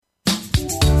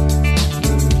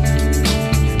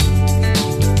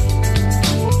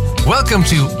Welcome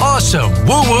to awesome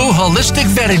WooWoo Holistic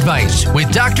Vet Advice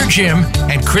with Dr. Jim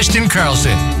and Kristen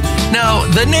Carlson. Now,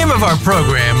 the name of our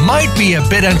program might be a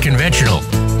bit unconventional,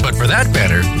 but for that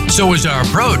matter, so is our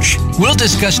approach. We'll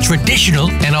discuss traditional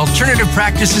and alternative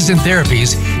practices and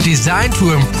therapies designed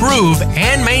to improve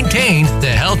and maintain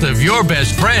the health of your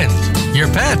best friends, your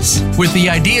pets. With the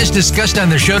ideas discussed on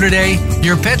the show today,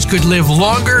 your pets could live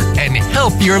longer and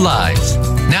healthier lives.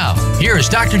 Now, here is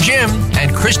Dr. Jim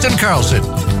and Kristen Carlson.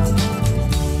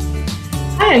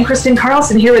 Hi, I'm Kristen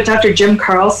Carlson here with Dr. Jim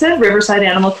Carlson, Riverside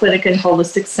Animal Clinic and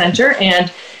Holistic Center,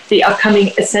 and the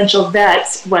upcoming Essential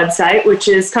Vets website, which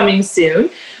is coming soon.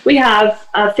 We have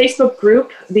a Facebook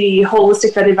group, the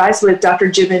Holistic Vet Advice with Dr.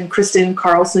 Jim and Kristen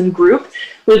Carlson group.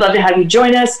 We'd love to have you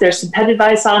join us. There's some pet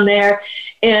advice on there.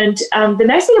 And the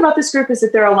nice thing about this group is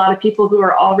that there are a lot of people who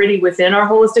are already within our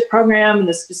holistic program and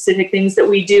the specific things that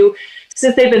we do.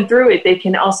 Since they've been through it, they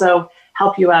can also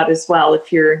help you out as well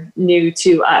if you're new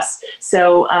to us.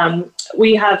 So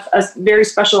we have a very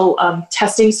special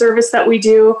testing service that we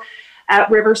do at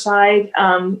Riverside.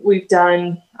 We've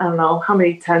done, I don't know, how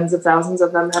many tens of thousands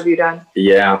of them have you done?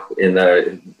 Yeah, in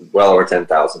the well over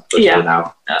 10,000 for sure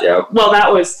now. Yeah. Well,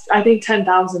 that was, I think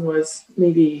 10,000 was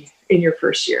maybe in your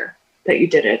first year that you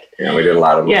did it. Yeah, we did a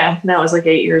lot of them. Yeah, that was like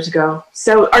 8 years ago.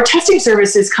 So our testing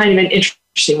service is kind of an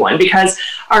interesting one because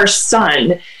our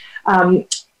son,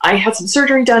 I had some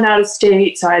surgery done out of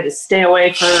state, so I had to stay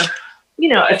away for,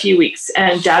 a few weeks,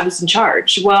 and Dad was in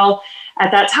charge. Well,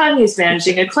 at that time, he was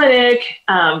managing a clinic.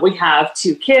 We have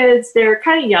 2 kids. They're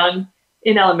kind of young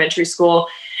in elementary school,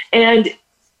 and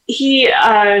he,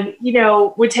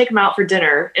 would take them out for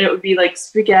dinner, and it would be like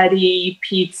spaghetti,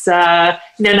 pizza,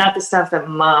 not the stuff that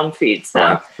Mom feeds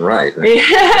them. Right. So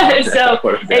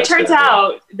it turns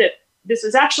out that this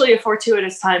was actually a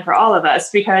fortuitous time for all of us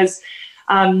because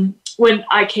when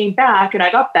I came back and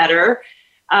I got better,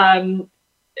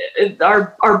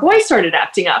 our boy started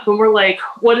acting up, and we're like,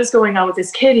 what is going on with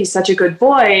this kid? He's such a good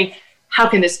boy. How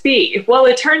can this be? Well,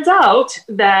 it turns out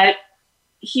that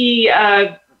he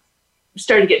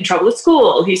started getting in trouble at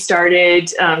school. He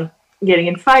started getting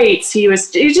in fights. He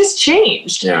just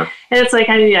changed. Yeah. And it's like,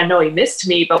 I know he missed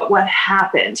me, but what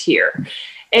happened here?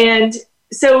 And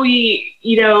so we,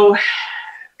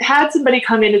 had somebody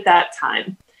come in at that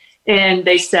time. And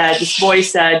this boy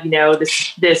said,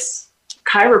 this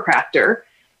chiropractor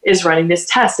is running this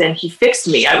test, and he fixed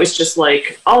me. I was just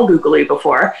like all googly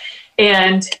before,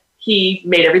 and he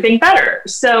made everything better.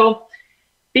 So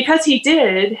because he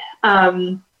did,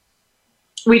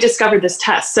 we discovered this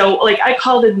test. So I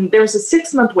called in, there was a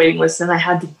 6-month waiting list, and I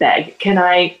had to beg, can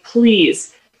I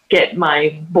please get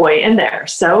my boy in there?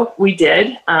 So we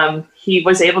did. He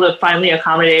was able to finally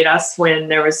accommodate us when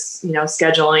there was,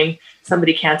 scheduling.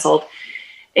 Somebody canceled.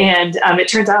 And it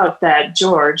turns out that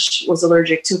George was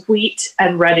allergic to wheat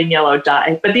and red and yellow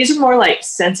dye. But these are more like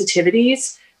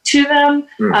sensitivities to them,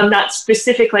 not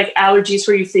specific like allergies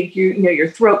where you think your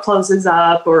throat closes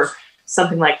up or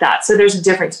something like that. So there's a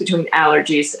difference between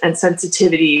allergies and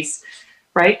sensitivities,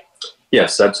 right?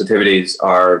 Yes, sensitivities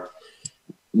are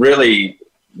really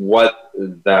what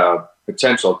the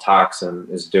potential toxin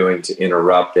is doing to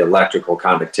interrupt the electrical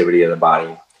conductivity of the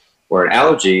body. Where an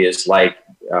allergy is like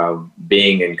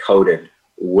being encoded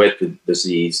with the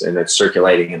disease, and it's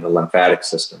circulating in the lymphatic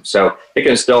system. So it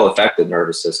can still affect the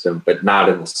nervous system, but not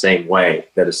in the same way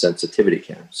that a sensitivity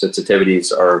can.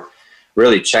 Sensitivities are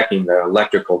really checking the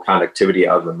electrical conductivity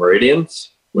of the meridians,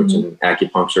 which in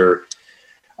acupuncture,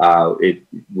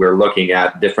 we're looking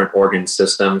at different organ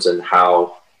systems and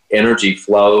how energy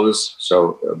flows.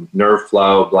 So nerve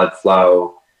flow, blood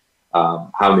flow,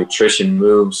 how nutrition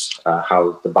moves,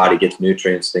 how the body gets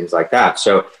nutrients, things like that.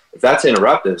 So if that's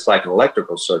interrupted, it's like an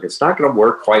electrical circuit. It's not going to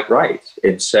work quite right.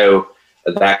 And so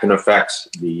that can affect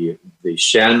the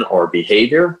Shen or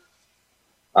behavior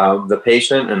of the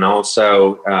patient, and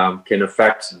also can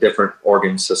affect different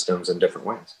organ systems in different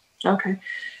ways. Okay.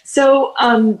 So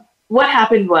what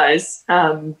happened was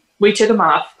we took him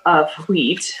off of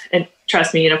wheat, and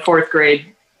trust me, in a 4th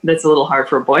grade, that's a little hard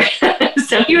for a boy.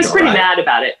 So he was pretty mad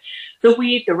about it. The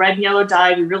wheat, the red and yellow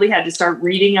dye, we really had to start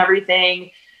reading everything,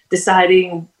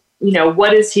 deciding,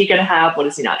 what is he going to have? What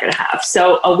is he not going to have?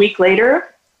 So a week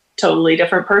later, totally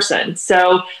different person.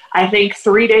 So I think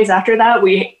 3 days after that,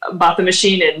 we bought the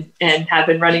machine and have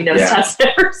been running those tests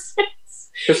ever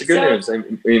since. That's the good news. I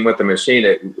mean, with the machine,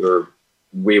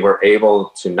 we were able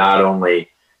to not only,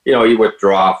 you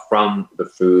withdraw from the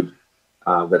food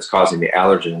that's causing the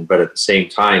allergen, but at the same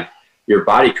time, your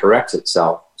body corrects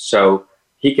itself. So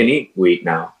he can eat wheat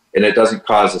now, and it doesn't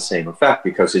cause the same effect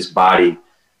because his body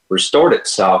restored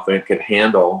itself and it could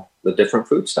handle the different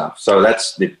food stuff. So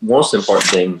that's the most important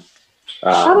thing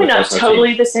Probably not SRT.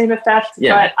 totally the same effect,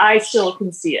 Yeah. but I still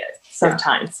can see it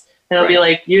sometimes. And I'll be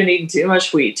like, you're eating too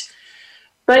much wheat.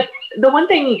 But the one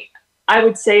thing I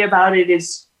would say about it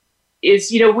is,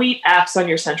 wheat acts on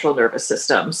your central nervous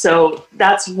system. So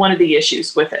that's one of the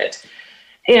issues with it.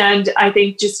 And I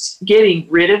think just getting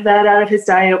rid of that out of his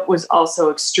diet was also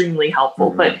extremely helpful.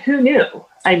 Mm-hmm. But who knew?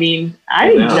 I mean, I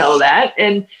didn't know that.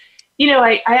 And,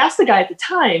 I asked the guy at the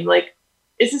time, like,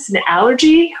 is this an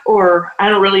allergy? Or I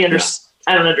don't really understand.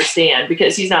 I don't understand,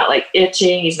 because he's not like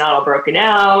itching. He's not all broken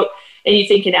out. And you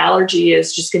think an allergy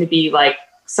is just going to be like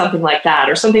something like that,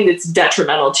 or something that's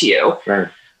detrimental to you. Right.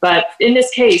 But in this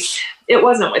case, it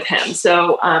wasn't with him.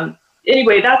 So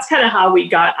anyway, that's kind of how we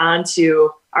got onto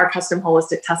our custom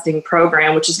holistic testing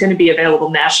program, which is going to be available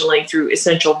nationally through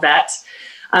Essential Vet.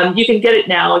 You can get it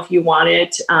now if you want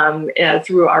it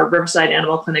through our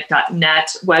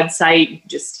riversideanimalclinic.net website. You can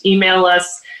just email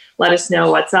us, let us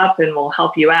know what's up, and we'll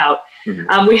help you out.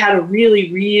 Mm-hmm. We had a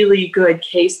really, really good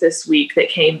case this week that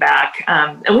came back,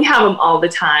 and we have them all the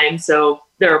time. So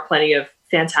there are plenty of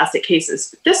fantastic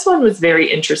cases. This one was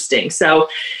very interesting. So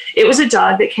it was a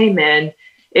dog that came in.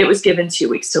 It was given 2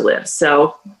 weeks to live.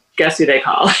 So guess who they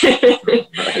call?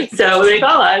 Right. So they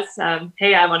call us,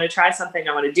 hey, I want to try something.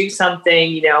 I want to do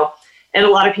something, and a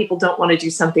lot of people don't want to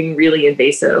do something really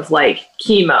invasive like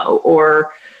chemo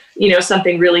or,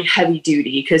 something really heavy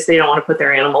duty, because they don't want to put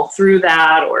their animal through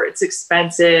that, or it's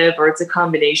expensive, or it's a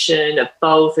combination of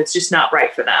both. It's just not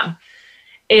right for them.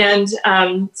 And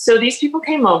so these people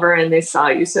came over and they saw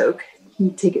you. So can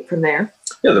you take it from there?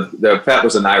 Yeah, the pet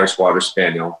was an Irish Water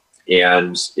Spaniel,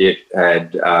 and it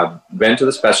had been to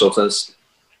the specialist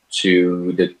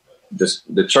to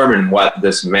determine what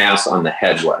this mass on the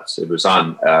head was. It was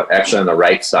on actually on the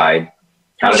right side.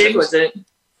 How big was it?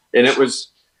 And it was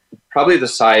probably the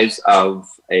size of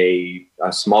a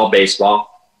small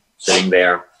baseball sitting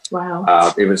there.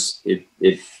 Wow. It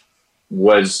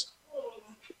was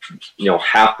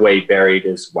halfway buried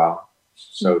as well.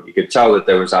 So you could tell that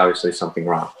there was obviously something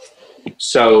wrong.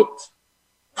 So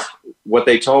what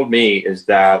they told me is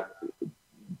that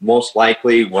most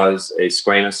likely was a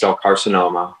squamous cell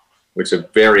carcinoma, which is a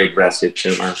very aggressive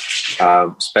tumor,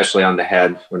 especially on the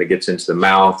head when it gets into the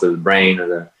mouth or the brain or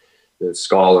the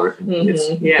skull. Or it's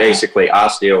basically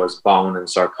osteo is bone and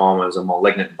sarcoma is a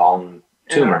malignant bone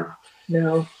tumor.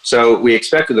 No. So we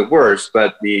expected the worst,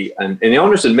 but the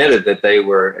owners admitted that they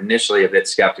were initially a bit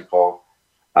skeptical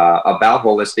about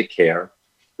holistic care,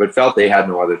 but felt they had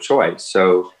no other choice.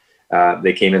 So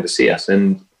they came in to see us.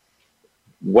 And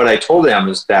what I told them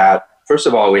is that, first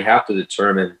of all, we have to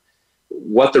determine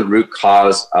what the root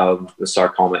cause of the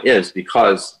sarcoma is,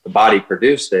 because the body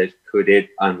produced it. Could it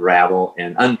unravel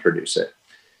and unproduce it?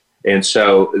 And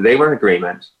so they were in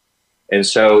agreement. And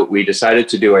so we decided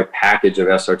to do a package of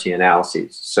SRT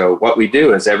analyses. So what we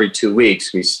do is every 2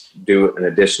 weeks, we do an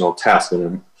additional test,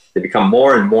 and they become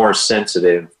more and more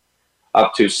sensitive,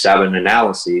 up to 7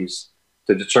 analyses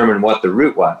to determine what the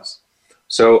root was.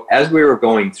 So as we were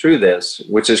going through this,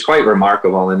 which is quite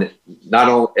remarkable, and not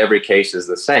all, every case is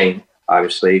the same,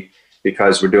 obviously,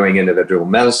 because we're doing individual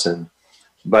medicine,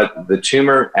 but the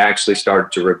tumor actually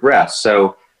started to regress.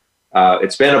 So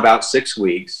it's been about 6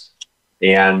 weeks,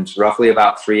 and roughly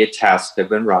about 3 tests have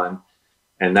been run,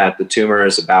 and that the tumor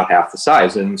is about half the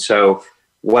size. And so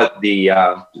what the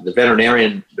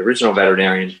veterinarian, the original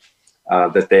veterinarian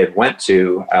that they had went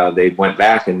to, they went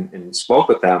back and spoke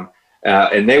with them,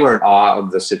 and they were in awe of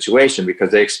the situation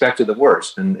because they expected the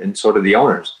worst, and so did the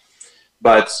owners.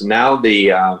 But now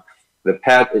the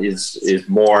pet is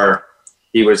more,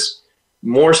 he was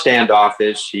more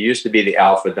standoffish. He used to be the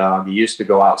alpha dog. He used to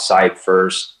go outside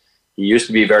first. He used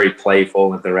to be very playful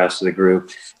with the rest of the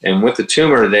group. And with the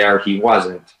tumor there, he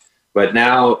wasn't. But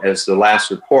now, as the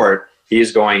last report,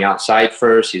 he's going outside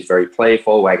first. He's very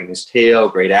playful, wagging his tail,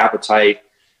 great appetite,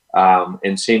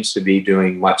 and seems to be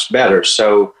doing much better.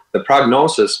 So the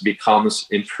prognosis becomes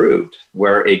improved,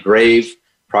 where a grave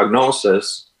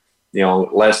prognosis,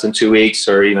 less than 2 weeks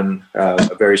or even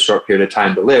a very short period of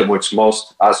time to live, which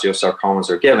most osteosarcomas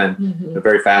are given, the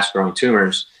very fast-growing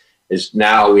tumors, is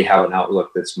now we have an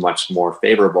outlook that's much more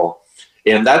favorable.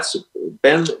 And that's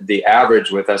been the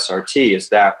average with SRT, is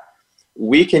that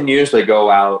we can usually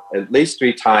go out at least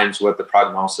 3 times what the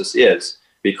prognosis is,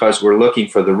 because we're looking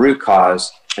for the root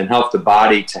cause and help the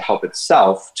body to help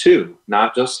itself too,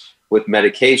 not just with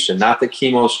medication, not that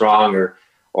chemo's wrong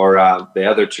or the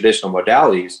other traditional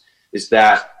modalities, is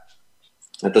that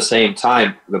at the same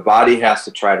time, the body has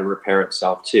to try to repair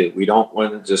itself too. We don't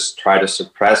want to just try to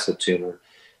suppress the tumor,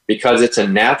 because it's a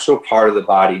natural part of the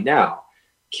body now.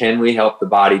 Can we help the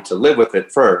body to live with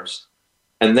it first,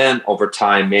 and then over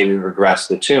time maybe regress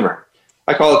the tumor?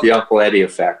 I call it the Uncle Eddie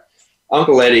effect.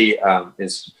 Uncle Eddie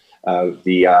is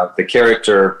the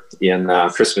character in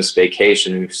Christmas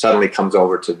Vacation who suddenly comes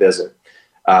over to visit.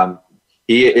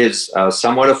 He is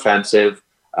somewhat offensive.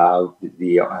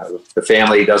 The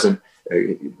family doesn't,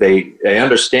 they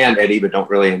understand Eddie, but don't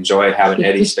really enjoy having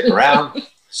Eddie stick around.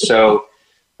 So,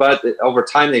 but over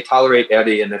time they tolerate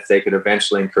Eddie, and if they could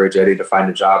eventually encourage Eddie to find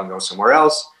a job and go somewhere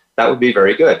else, that would be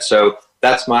very good. So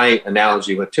that's my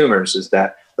analogy with tumors, is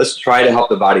that let's try to help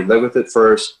the body live with it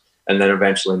first, and then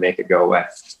eventually make it go away.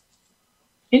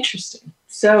 Interesting.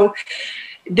 So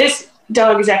this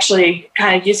dog is actually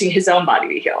kind of using his own body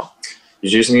to heal.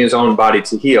 He's using his own body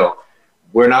to heal.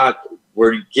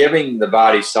 We're giving the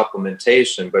body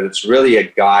supplementation, but it's really a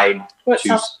guide.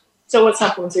 So what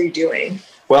supplements are you doing?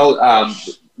 Well,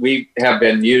 we have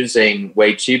been using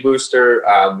Whey Chi Booster.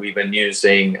 We've been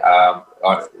using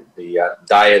the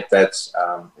diet that's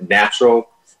natural,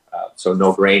 so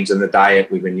no grains in the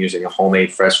diet. We've been using a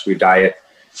homemade fresh food diet.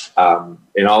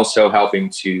 And also helping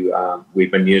to,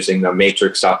 we've been using the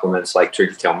matrix supplements like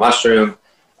turkey tail mushroom,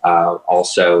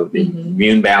 also the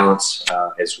immune balance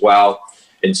as well.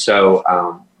 And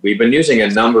so we've been using a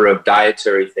number of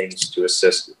dietary things to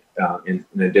assist in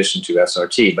addition to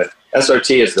SRT. But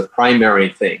SRT is the primary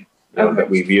thing that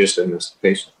we've used in this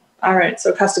patient. All right,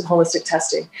 so custom holistic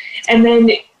testing. And then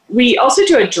we also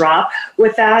do a drop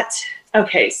with that.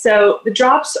 Okay, so the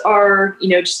drops are,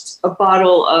 just a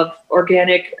bottle of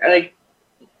organic, like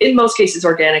in most cases,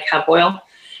 organic hemp oil.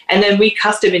 And then we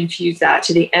custom infuse that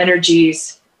to the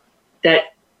energies that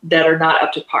are not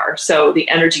up to par. So the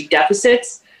energy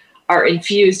deficits are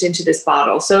infused into this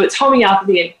bottle. So it's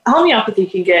homeopathy. Homeopathy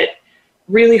can get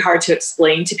really hard to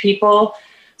explain to people.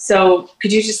 So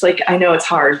could you just, I know it's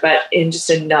hard, but in just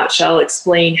a nutshell,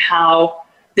 explain how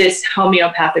this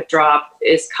homeopathic drop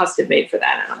is custom made for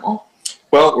that animal?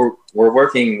 Well, we're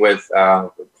working with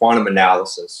quantum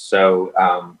analysis.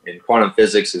 So in quantum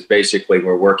physics is basically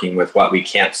we're working with what we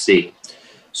can't see.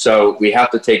 So we have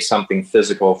to take something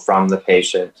physical from the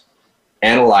patient,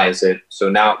 analyze it, so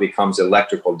now it becomes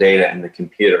electrical data in the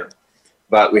computer.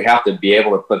 But we have to be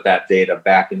able to put that data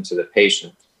back into the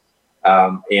patient.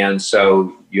 And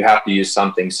so you have to use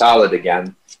something solid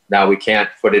again. Now we can't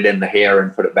put it in the hair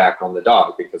and put it back on the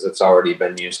dog because it's already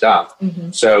been used up.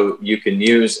 So you can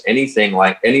use anything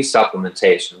like any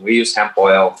supplementation. We use hemp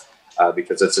oil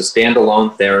because it's a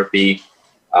standalone therapy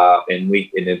and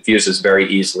it infuses very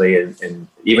easily and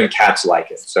even cats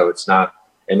like it. So it's not,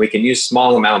 and we can use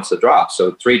small amounts of drops.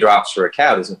 So 3 drops for a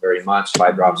cat isn't very much,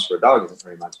 5 drops for a dog isn't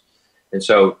very much. And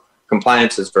so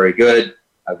compliance is very good,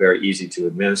 very easy to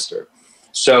administer.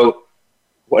 So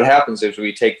what happens is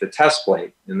we take the test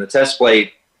plate, and the test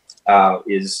plate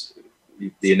is,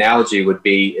 the analogy would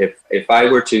be if I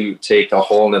were to take a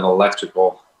hole in an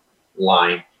electrical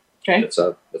line, it's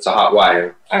a hot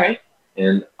wire, all right,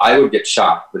 and I would get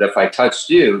shocked, but if I touched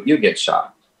you, you get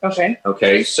shocked.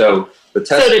 Okay, so the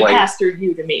test plate... So it pass through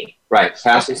you to me. Right,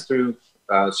 passes through,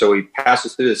 so we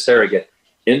passes through the surrogate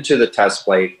into the test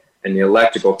plate, and the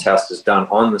electrical test is done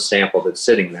on the sample that's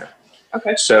sitting there.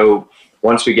 Okay. So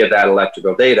once we get that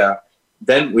electrical data,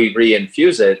 then we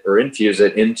infuse it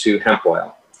into hemp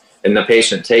oil. And the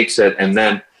patient takes it, and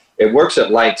then it works at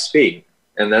light speed.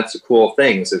 And that's the cool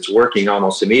thing, is it's working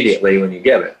almost immediately when you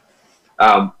give it.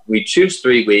 We choose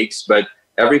 3 weeks, but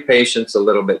every patient's a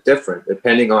little bit different,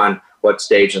 depending on what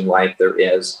stage in life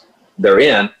they're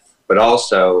in, but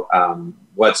also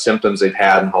what symptoms they've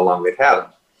had and how long they've had them.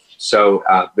 So,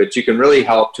 but you can really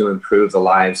help to improve the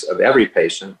lives of every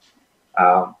patient.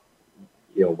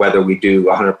 Whether we do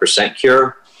 100%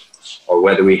 cure or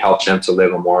whether we help them to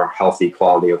live a more healthy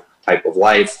quality of type of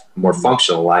life, more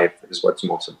functional life is what's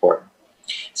most important.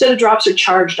 So the drops are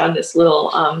charged on this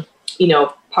little,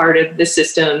 part of the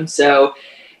system. So,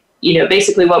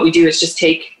 basically what we do is just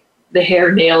take the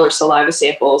hair, nail, or saliva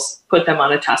samples, put them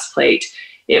on a test plate.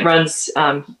 It runs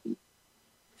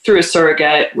through a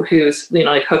surrogate who's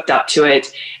hooked up to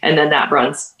it, and then that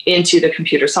runs into the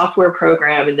computer software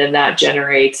program, and then that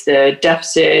generates the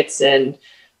deficits and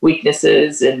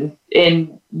weaknesses, and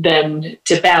then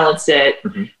to balance it,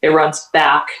 it runs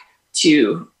back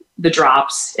to the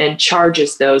drops and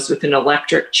charges those with an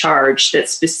electric charge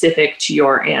that's specific to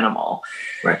your animal.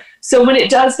 Right. So when it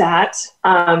does that,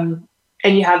 and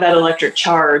you have that electric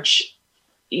charge,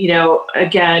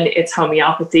 again, it's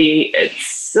homeopathy.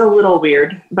 It's a little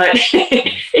weird, but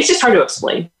it's just hard to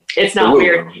explain. It's not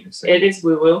weird. It is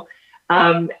woo-woo.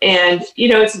 And,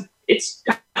 it's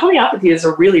homeopathy is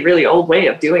a really, really old way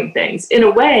of doing things. In a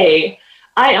way,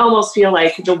 I almost feel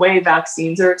like the way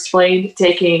vaccines are explained,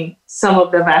 taking some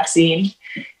of the vaccine,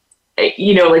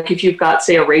 like if you've got,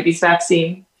 say, a rabies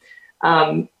vaccine,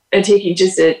 and taking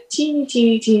just a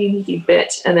teeny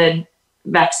bit and then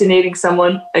vaccinating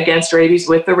someone against rabies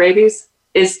with the rabies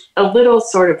is a little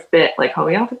sort of bit like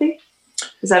homeopathy.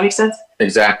 Does that make sense?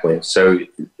 Exactly. So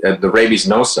the rabies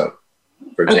no-so,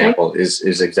 for example,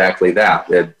 is exactly that.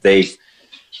 They've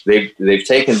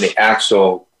taken the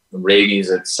actual rabies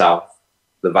itself,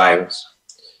 the virus,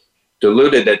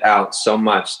 diluted it out so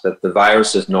much that the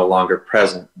virus is no longer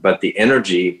present, but the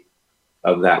energy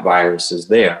of that virus is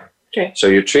there. Okay. So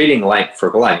you're treating like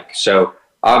for like. So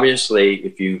obviously,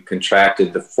 if you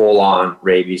contracted the full-on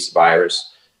rabies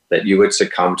virus, that you would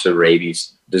succumb to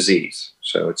rabies disease.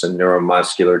 So it's a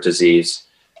neuromuscular disease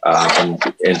and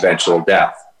eventual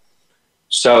death.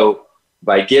 So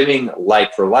by giving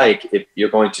like for like, if you're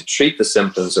going to treat the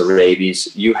symptoms of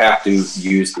rabies, you have to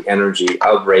use the energy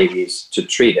of rabies to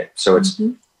treat it. So it's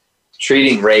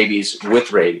treating rabies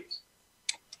with rabies,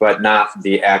 but not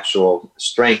the actual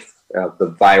strength of the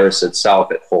virus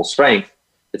itself at full strength.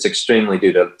 It's extremely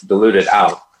diluted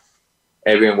out,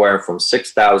 everywhere from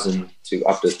 6,000 to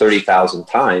up to 30,000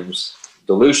 times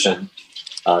dilution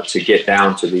to get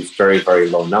down to these very, very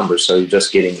low numbers. So you're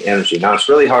just getting energy. Now, it's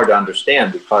really hard to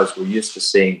understand because we're used to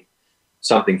seeing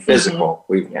something physical.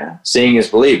 Seeing is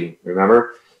believing,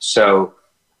 remember? So,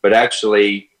 but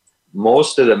actually,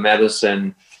 most of the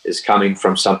medicine is coming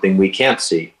from something we can't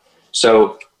see.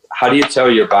 So how do you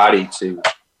tell your body to,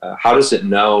 how does it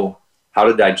know how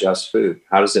to digest food?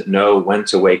 How does it know when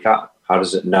to wake up? How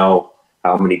does it know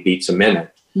how many beats a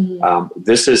minute?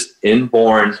 This is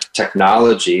inborn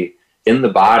technology in the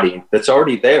body that's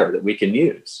already there that we can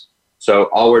use. So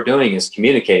all we're doing is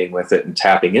communicating with it and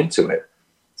tapping into it.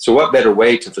 So what better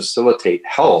way to facilitate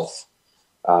health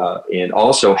and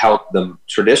also help the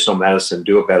traditional medicine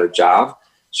do a better job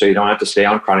so you don't have to stay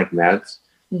on chronic meds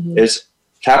is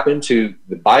tap into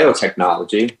the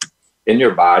biotechnology in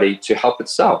your body to help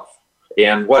itself.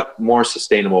 And what more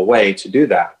sustainable way to do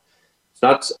that? It's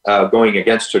not going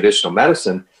against traditional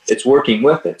medicine, it's working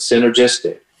with it,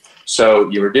 synergistic. So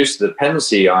you reduce the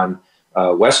dependency on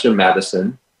Western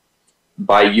medicine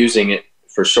by using it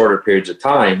for shorter periods of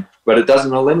time, but it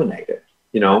doesn't eliminate it,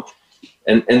 you know?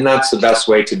 And that's the best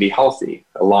way to be healthy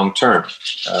long term,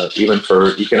 even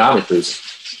for economic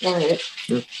reasons. All right.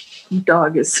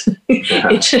 Dog is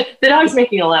the dog's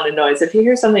making a lot of noise. If you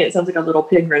hear something that sounds like a little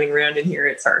pig running around in here,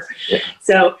 it's her.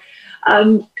 So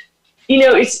you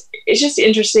know, it's just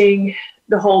interesting,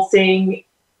 the whole thing.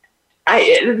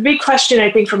 The big question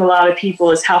I think from a lot of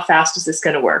people is how fast is this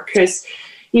going to work? Because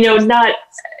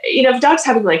if a dog's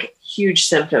having like huge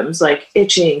symptoms like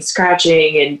itching,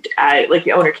 scratching, and like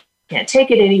the owner can't take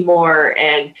it anymore,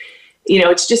 and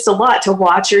it's just a lot to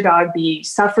watch your dog be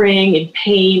suffering and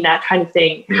pain, that kind of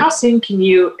thing. How soon can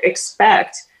you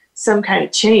expect some kind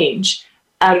of change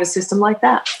out of a system like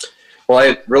that? Well,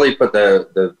 I really put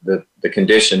the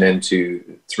condition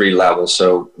into 3 levels.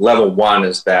 So level 1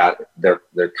 is that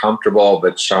they're comfortable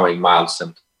but showing mild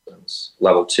symptoms.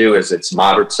 Level 2 is it's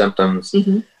moderate symptoms,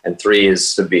 and 3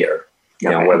 is severe,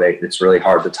 where it's really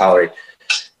hard to tolerate.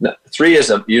 3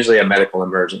 is usually a medical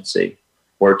emergency.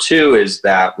 Where 2 is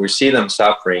that we see them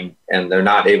suffering and they're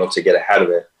not able to get ahead of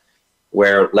it.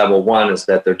 Where level 1 is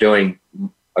that they're doing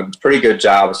a pretty good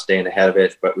job of staying ahead of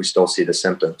it, but we still see the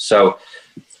symptoms. So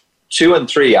 2 and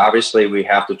 3, obviously, we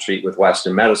have to treat with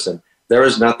Western medicine. There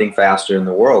is nothing faster in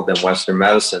the world than Western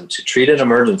medicine to treat an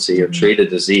emergency or treat a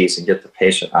disease and get the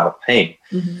patient out of pain.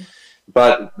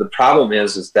 But the problem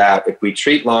is that if we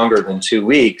treat longer than 2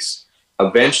 weeks,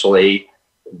 eventually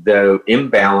the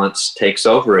imbalance takes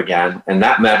over again, and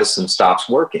that medicine stops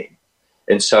working.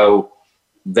 And so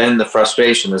then the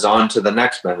frustration is on to the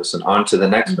next medicine, on to the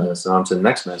next medicine, on to the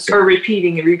next medicine. Or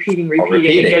repeating and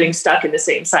getting stuck in the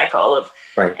same cycle of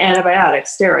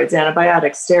antibiotics, steroids,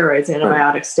 antibiotics, steroids,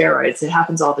 antibiotics, steroids. It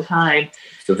happens all the time.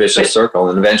 It's a vicious circle,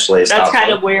 and eventually it stops. That's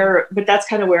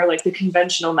kind of where like the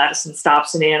conventional medicine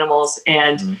stops in animals,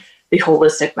 and the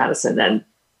holistic medicine then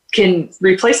can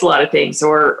replace a lot of things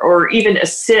or even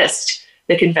assist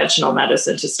the conventional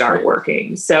medicine to start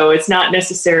working. So it's not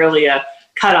necessarily a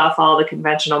cut off all the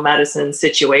conventional medicine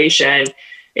situation.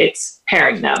 It's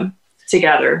pairing them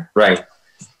together. Right.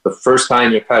 The first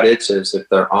time you cut itches, if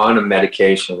they're on a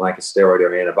medication like a steroid or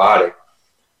antibiotic,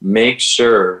 make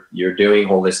sure you're doing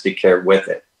holistic care with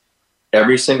it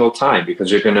every single time,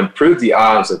 because you're going to improve the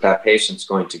odds that that patient's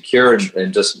going to cure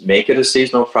and just make it a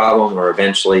seasonal problem or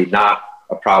eventually not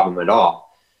a problem at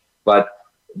all. But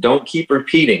don't keep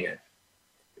repeating it.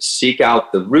 Seek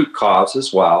out the root cause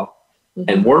as well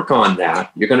and work on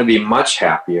that. You're going to be much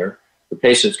happier. The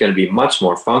patient's going to be much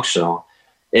more functional.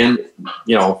 And,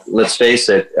 let's face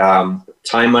it,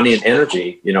 time, money, and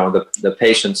energy. You know, the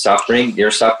patient suffering,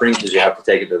 you're suffering because you have to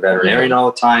take it to the veterinarian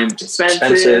all the time. It's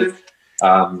expensive.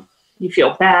 You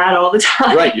feel bad all the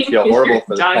time. Right. You feel horrible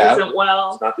for the dog pet. isn't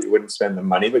well. It's not that you wouldn't spend the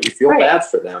money, but you feel bad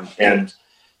for them. And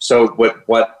so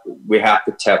what we have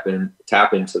to tap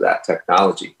into that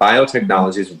technology.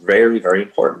 Biotechnology is very, very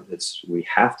important. We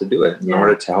have to do it in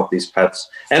order to help these pets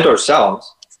and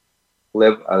ourselves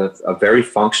live a very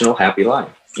functional, happy life.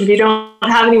 If you don't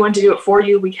have anyone to do it for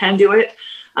you, we can do it.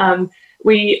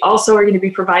 We also are going to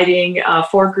be providing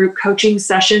 4 group coaching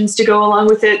sessions to go along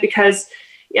with it because,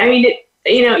 I mean,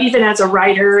 even as a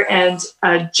writer and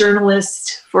a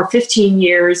journalist for 15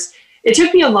 years, it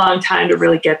took me a long time to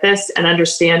really get this and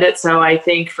understand it. So I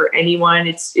think for anyone,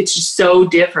 it's just so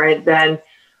different than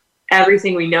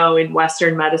everything we know in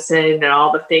Western medicine and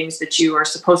all the things that you are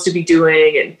supposed to be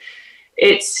doing. And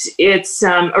it's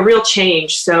a real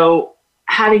change. So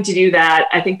having to do that,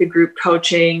 I think the group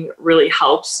coaching really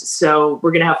helps. So we're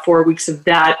going to have 4 weeks of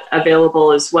that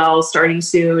available as well, starting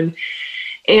soon.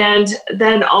 And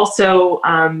then also,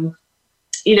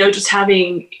 just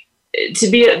having to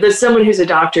be someone who's a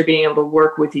doctor, being able to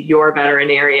work with your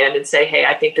veterinarian and say, hey,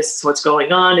 I think this is what's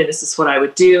going on and this is what I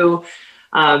would do.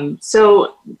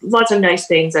 So lots of nice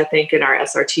things, I think, in our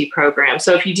SRT program.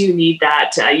 So if you do need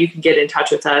that, you can get in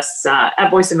touch with us at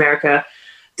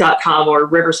voiceamerica.com or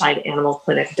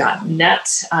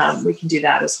riversideanimalclinic.net. We can do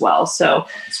that as well. So,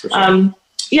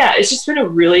 it's just been a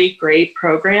really great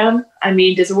program. I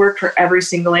mean, does it work for every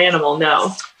single animal?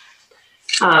 No.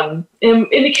 In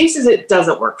the cases it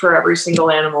doesn't work for every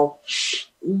single animal,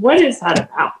 what is that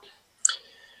about?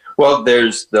 Well,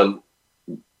 there's the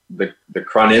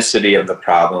chronicity of the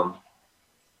problem.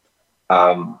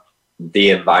 The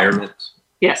environment.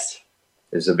 Yes.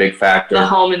 Is a big factor. The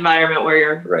home environment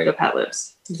where the pet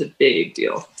lives is a big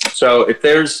deal. So if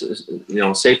there's,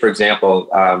 say for example,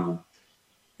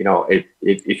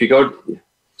 if you go,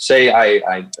 say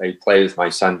I play with my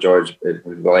son George,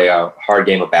 we play a hard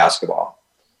game of basketball,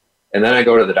 and then I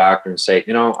go to the doctor and say,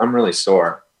 I'm really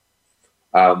sore.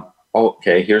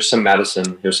 Okay, here's some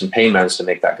medicine, here's some pain medicine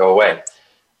to make that go away.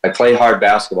 I play hard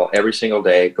basketball every single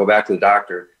day, go back to the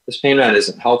doctor, this pain med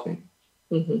isn't helping.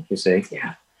 You see?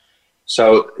 Yeah.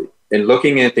 So in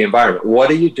looking at the environment, what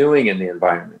are you doing in the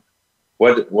environment?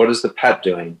 What is the pet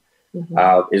doing?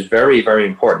 Is very, very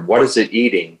important. What is it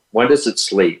eating? When does it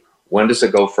sleep? When does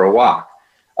it go for a walk?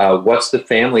 What's the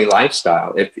family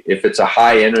lifestyle? If it's a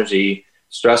high energy,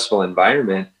 stressful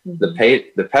environment,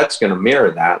 the pet's going to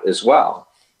mirror that as well.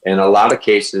 In a lot of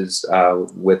cases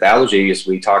with allergies,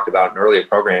 we talked about in earlier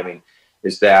programming,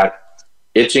 is that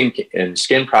itching and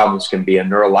skin problems can be a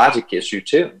neurologic issue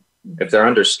too. If they're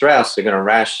under stress, they're going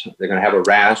to have a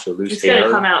rash or lose hair. It's going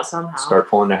to come out somehow. Start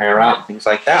pulling their hair out and things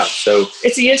like that. So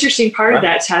it's the interesting part of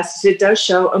that test is it does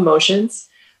show emotions.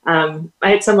 I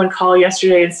had someone call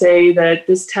yesterday and say that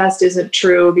this test isn't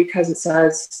true because it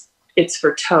says it's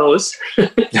for toes.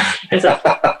 It's like,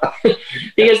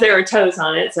 because there are toes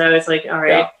on it. So it's like, all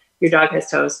right, your dog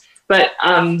has toes. But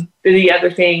the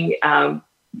other thing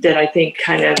that I think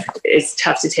kind of is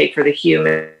tough to take for the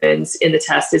humans in the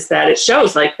test is that it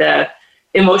shows like the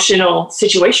emotional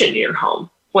situation in your home,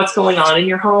 what's going on in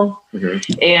your home.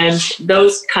 And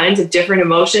those kinds of different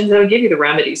emotions, they'll give you the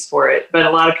remedies for it. But a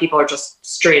lot of people are just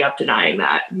straight up denying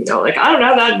that, like, I don't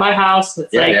have that in my house.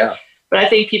 It's but I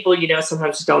think people,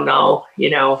 sometimes don't know,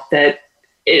 that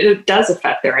it does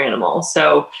affect their animal.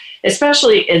 So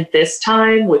especially in this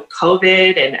time with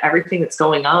COVID and everything that's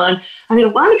going on, I mean, a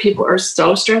lot of people are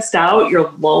so stressed out. You're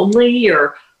lonely,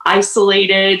 you're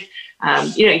isolated.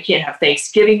 You can't have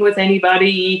Thanksgiving with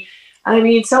anybody. I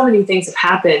mean, so many things have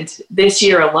happened this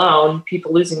year alone,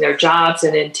 people losing their jobs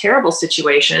and in terrible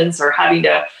situations or having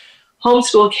to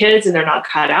homeschool kids and they're not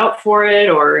cut out for it,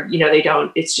 or, they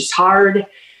don't, it's just hard,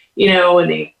 and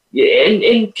they,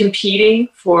 in competing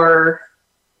for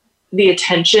the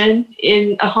attention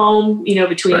in a home,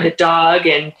 between the dog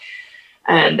and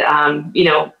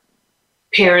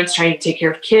parents trying to take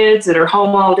care of kids that are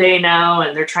home all day now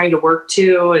and they're trying to work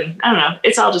too. And I don't know,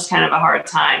 it's all just kind of a hard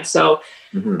time. So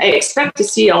I expect to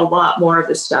see a lot more of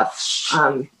this stuff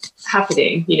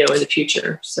happening, in the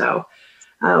future. So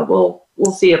we'll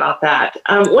see about that.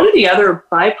 One of the other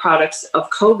byproducts of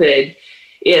COVID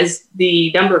is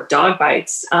the number of dog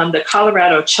bites. The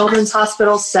Colorado Children's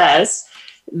Hospital says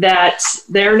that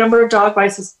their number of dog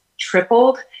bites has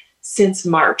tripled since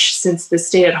March, since the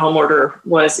stay-at-home order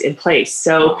was in place.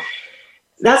 So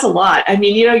that's a lot. I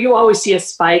mean, you always see a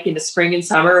spike in the spring and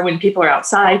summer when people are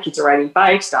outside, kids are riding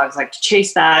bikes, dogs like to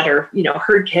chase that, or,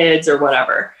 herd kids or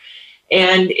whatever.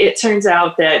 And it turns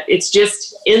out that it's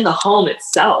just in the home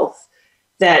itself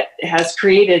that has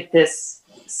created this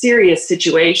serious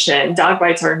situation. Dog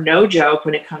bites are no joke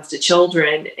when it comes to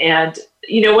children. And,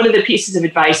 one of the pieces of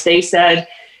advice they said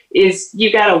is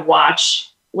you got to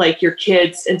watch like your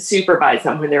kids and supervise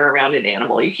them when they're around an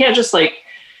animal. You can't just like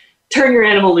turn your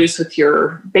animal loose with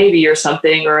your baby or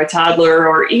something, or a toddler,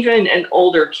 or even an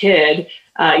older kid,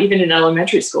 even an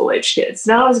elementary school age kid. It's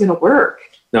not always going to work.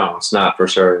 No, it's not, for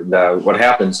sure. What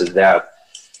happens is that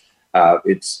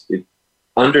it's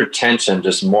under tension,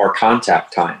 just more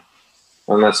contact time.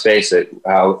 And let's face it,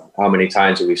 how many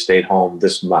times have we stayed home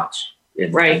this much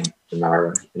in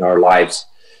our lives?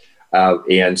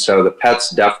 And so the pet's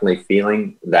definitely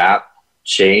feeling that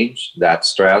change, that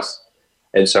stress.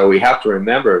 And so we have to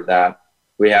remember that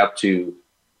we have to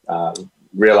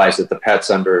realize that the pet's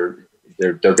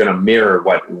they're going to mirror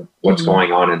what's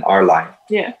going on in our life.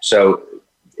 Yeah. So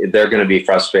they're going to be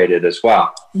frustrated as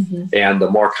well. Mm-hmm. And the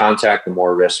more contact, the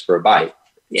more risk for a bite.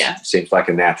 Yeah. Seems like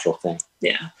a natural thing.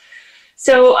 Yeah.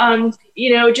 So,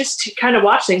 just to kind of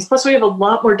watch things. Plus, we have a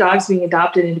lot more dogs being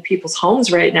adopted into people's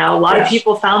homes right now. A lot of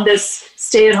people found this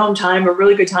stay-at-home time a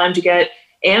really good time to get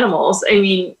animals. I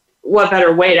mean, what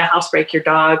better way to housebreak your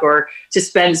dog or to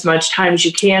spend as much time as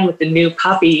you can with the new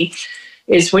puppy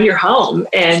is when you're home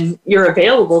and you're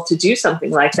available to do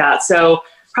something like that. So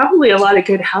probably a lot of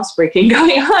good housebreaking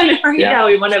going on right now.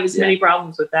 We won't have as many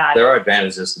problems with that. There are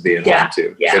advantages to being home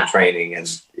too. Good training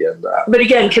and but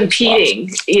again, competing,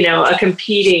 a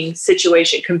competing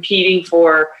situation, competing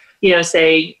for,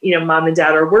 say, mom and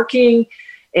dad are working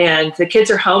and the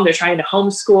kids are home, they're trying to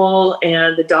homeschool,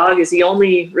 and the dog is the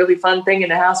only really fun thing in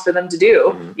the house for them to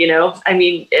do, and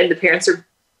the parents are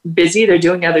busy, they're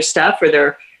doing other stuff, or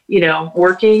they're,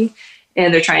 working,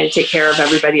 and they're trying to take care of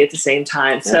everybody at the same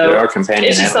time. So there are companion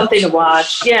it's just animals. Something to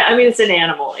watch. Yeah, it's an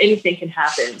animal. Anything can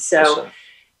happen. So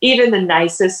even the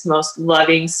nicest, most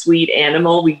loving, sweet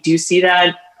animal, we do see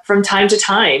that from time to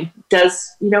time,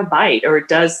 does, bite or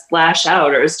does lash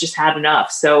out or has just had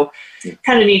enough. So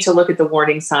kind of need to look at the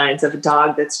warning signs of a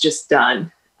dog that's just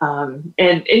done. And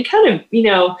kind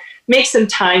of, make some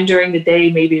time during the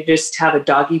day, maybe just have a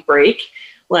doggy break,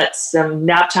 let some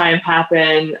nap time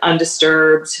happen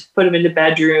undisturbed, put them in the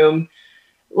bedroom,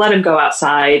 let them go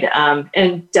outside,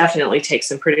 and definitely take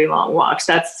some pretty long walks.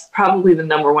 That's probably the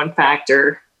number one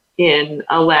factor in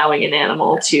allowing an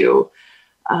animal to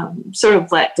sort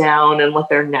of let down and let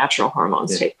their natural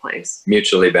hormones take place.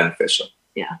 Mutually beneficial.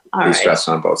 Yeah. All right. Stress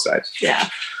on both sides. Yeah.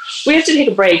 We have to take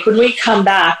a break. When we come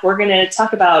back, we're going to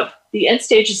talk about the end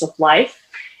stages of life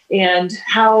and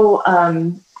how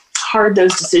hard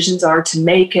those decisions are to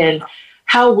make and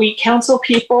how we counsel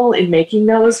people in making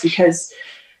those, because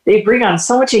they bring on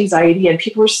so much anxiety and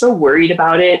people are so worried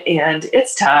about it and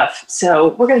it's tough. So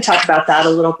we're going to talk about that a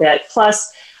little bit.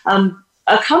 Plus,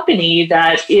 a company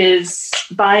that is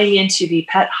buying into the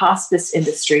pet hospice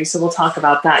industry. So we'll talk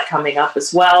about that coming up,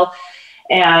 as well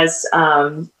as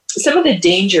some of the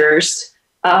dangers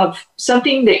of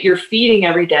something that you're feeding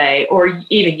every day, or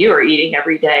even you are eating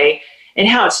every day, and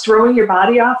how it's throwing your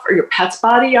body off or your pet's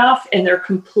body off, and their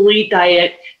complete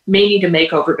diet may need a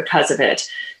makeover because of it.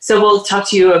 So we'll talk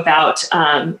to you about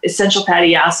essential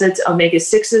fatty acids,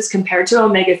 omega-6s compared to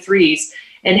omega-3s,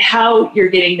 and how you're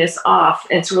getting this off.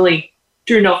 And it's really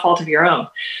through no fault of your own.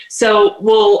 So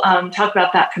we'll talk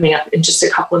about that coming up in just a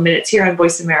couple of minutes here on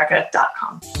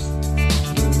voiceamerica.com.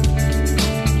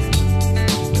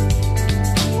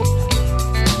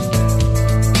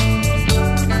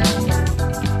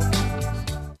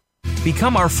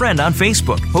 Become our friend on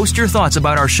Facebook. Post your thoughts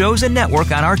about our shows and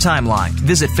network on our timeline.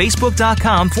 Visit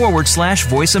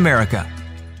facebook.com/Voice America.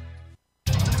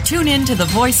 Tune in to the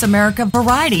Voice America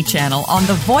Variety channel on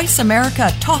the Voice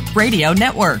America Talk Radio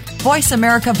Network. Voice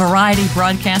America Variety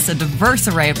broadcasts a diverse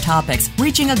array of topics,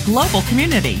 reaching a global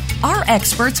community. Our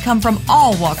experts come from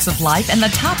all walks of life, and the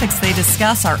topics they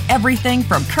discuss are everything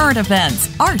from current events,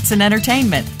 arts and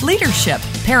entertainment, leadership,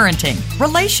 parenting,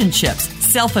 relationships,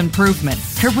 self-improvement,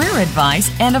 career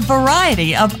advice, and a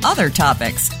variety of other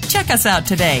topics. Check us out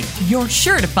today. You're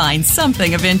sure to find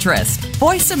something of interest.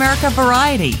 Voice America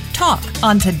Variety. Talk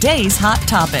on today's hot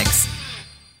topics.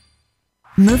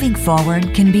 Moving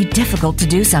forward can be difficult to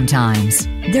do sometimes.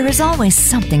 There is always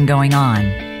something going on.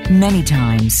 Many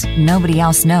times, nobody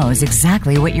else knows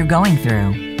exactly what you're going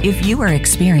through. If you are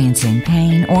experiencing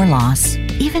pain or loss,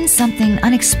 even something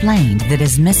unexplained that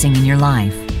is missing in your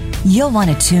life, you'll want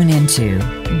to tune into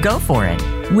Go For It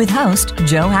with host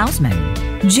Joe Hausman.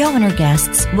 Joe and her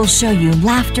guests will show you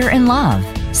laughter and love.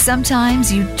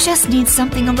 Sometimes you just need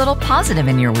something a little positive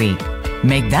in your week.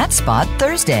 Make that spot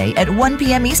Thursday at 1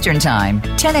 p.m. Eastern Time,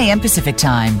 10 a.m. Pacific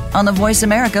Time on the Voice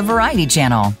America Variety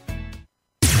Channel.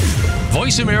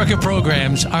 Voice America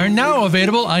programs are now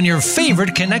available on your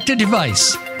favorite connected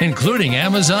device, including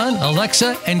Amazon,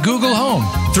 Alexa, and Google Home.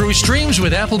 Through streams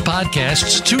with Apple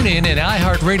Podcasts, TuneIn, and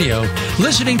iHeartRadio,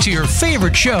 listening to your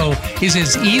favorite show is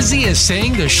as easy as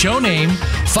saying the show name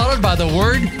followed by the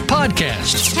word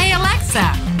podcast. Hey,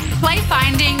 Alexa, play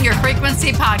Finding Your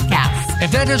Frequency podcast.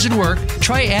 If that doesn't work,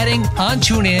 try adding on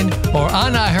TuneIn or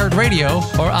on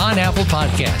iHeartRadio or on Apple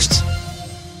Podcasts.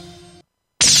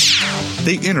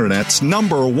 The Internet's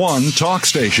 #1 talk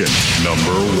station.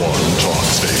 #1 talk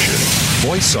station.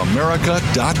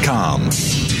 VoiceAmerica.com.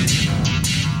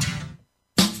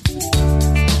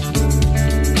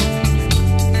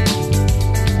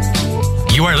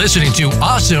 You are listening to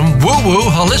awesome WooWoo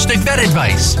Holistic Vet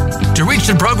Advice. To reach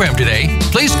the program today,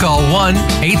 please call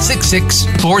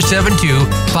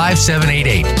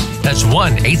 1-866-472-5788. That's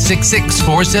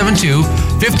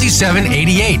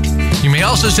 1-866-472-5788. You may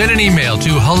also send an email to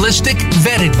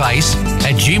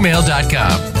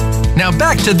holisticvetadvice@gmail.com. Now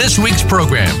back to this week's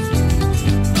program.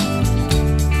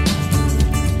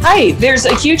 Hi, there's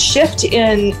a huge shift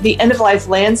in the end-of-life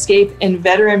landscape in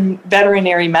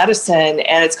veterinary medicine,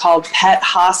 and it's called pet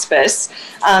hospice.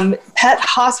 Pet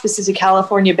hospice is a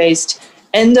California-based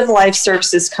end-of-life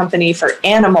services company for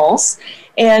animals,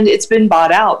 and it's been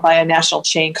bought out by a national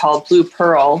chain called Blue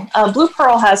Pearl. Blue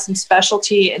Pearl has some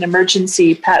specialty and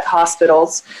emergency pet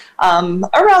hospitals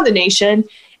around the nation,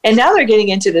 and now they're getting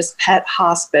into this pet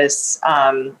hospice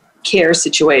care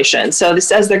situation. So this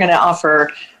says they're going to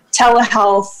offer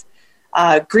telehealth,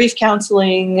 grief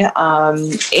counseling,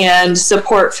 and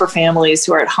support for families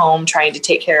who are at home trying to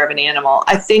take care of an animal.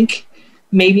 I think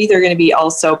maybe they're going to be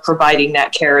also providing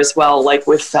that care as well, like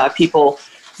with people,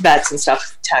 vets and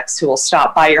stuff, techs who will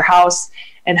stop by your house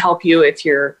and help you if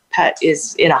your pet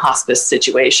is in a hospice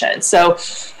situation. So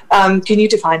can you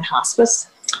define hospice?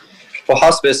 Well,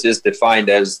 hospice is defined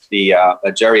as a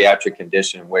geriatric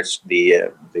condition in which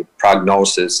the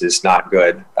prognosis is not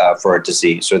good for a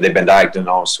disease. So they've been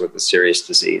diagnosed with a serious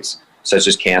disease, such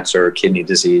as cancer, kidney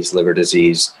disease, liver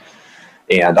disease,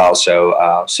 and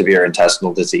also severe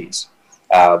intestinal disease.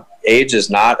 Age is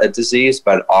not a disease,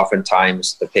 but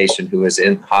oftentimes the patient who is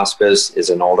in hospice is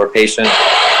an older patient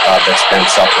that's been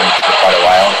suffering for quite a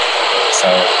while.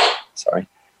 So, sorry.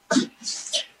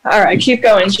 All right, keep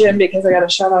going, Jim, because I got to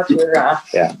shut off your...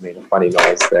 Yeah, made a funny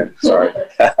noise there. Sorry.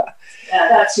 Yeah,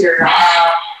 that's your...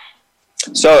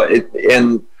 So,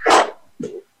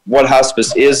 what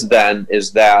hospice is then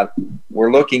is that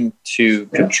we're looking to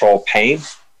control pain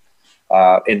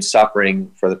and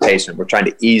suffering for the patient. We're trying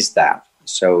to ease that.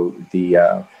 So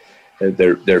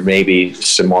there may be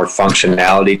some more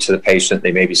functionality to the patient.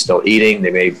 They may be still eating.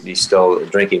 They may be still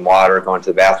drinking water, going to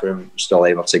the bathroom, still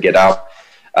able to get out.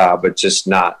 But just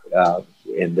not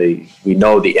we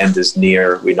know the end is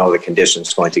near. We know the condition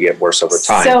is going to get worse over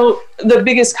time. So the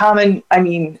biggest common,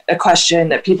 a question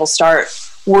that people start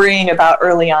worrying about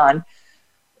early on,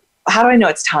 how do I know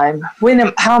it's time?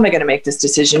 How am I going to make this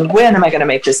decision? When am I going to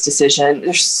make this decision?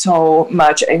 There's so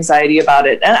much anxiety about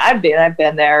it. And I've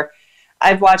been there.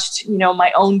 I've watched,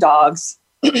 my own dogs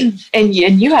and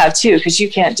you have too, because you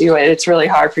can't do it. It's really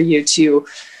hard for you to,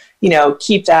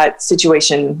 keep that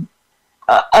situation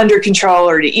under control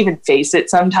or to even face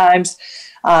it sometimes.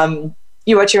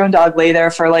 You watch your own dog lay there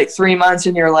for like 3 months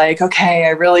and you're like, okay,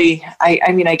 I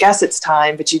guess it's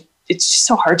time, but it's just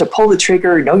so hard to pull the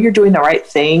trigger, you're doing the right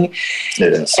thing.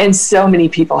 It is. And so many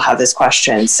people have this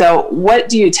question. So what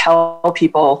do you tell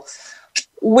people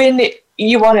when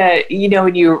you want to,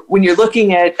 when you're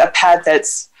looking at a pet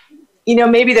that's,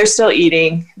 maybe they're still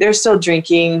eating, they're still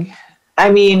drinking,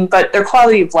 but their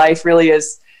quality of life really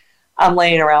is, I'm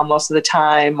laying around most of the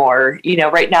time, or,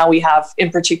 right now we have in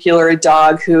particular a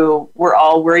dog who we're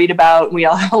all worried about. And we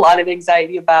all have a lot of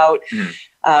anxiety about.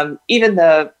 Even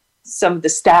some of the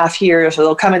staff here, so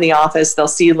they'll come in the office, they'll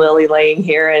see Lily laying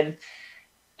here and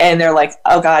they're like,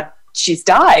 oh God, she's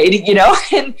died,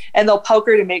 and they'll poke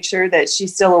her to make sure that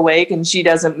she's still awake and she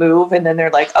doesn't move. And then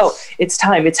they're like, oh, it's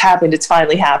time. It's happened. It's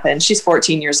finally happened. She's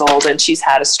 14 years old and she's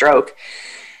had a stroke.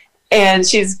 And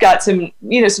she's got some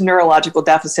neurological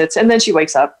deficits. And then she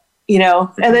wakes up,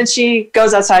 and then she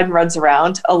goes outside and runs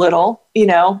around a little,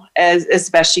 as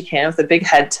best she can with a big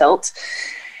head tilt.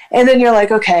 And then you're like,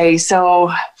 okay,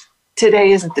 so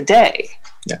today isn't the day.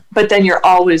 Yeah. But then you're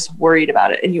always worried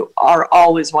about it. And you are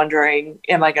always wondering,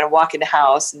 am I going to walk in the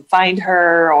house and find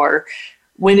her? Or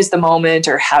when is the moment?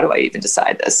 Or how do I even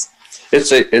decide this?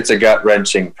 It's a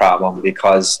gut-wrenching problem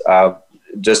because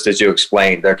just as you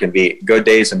explained, there can be good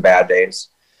days and bad days.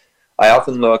 I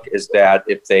often look is that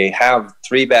if they have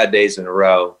 3 bad days in a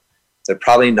row, they're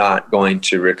probably not going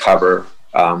to recover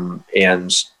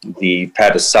and the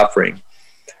pet is suffering.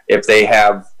 If they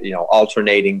have,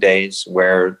 alternating days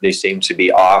where they seem to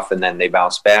be off and then they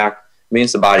bounce back, it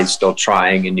means the body's still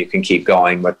trying and you can keep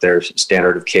going with their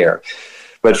standard of care.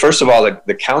 But first of all,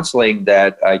 the counseling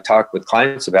that I talk with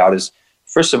clients about is,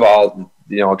 first of all,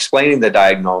 explaining the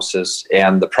diagnosis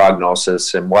and the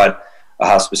prognosis and what a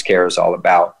hospice care is all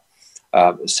about.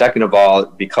 Second of all,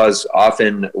 because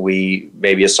often we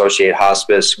maybe associate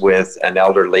hospice with an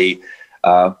elderly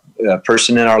a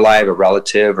person in our life, a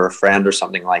relative or a friend or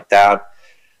something like that.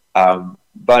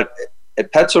 But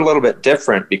pets are a little bit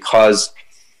different because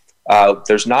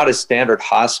there's not a standard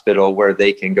hospital where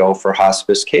they can go for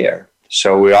hospice care.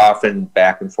 So we're often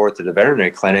back and forth to the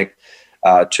veterinary clinic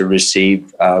to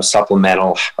receive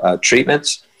supplemental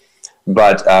treatments.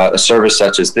 But a service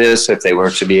such as this, if they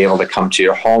were to be able to come to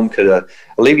your home, could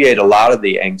alleviate a lot of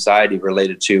the anxiety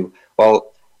related to, well,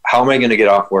 how am I going to get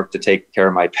off work to take care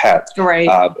of my pet? Right.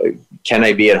 Can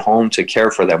I be at home to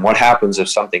care for them? What happens if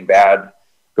something bad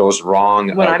goes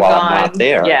wrong while I'm not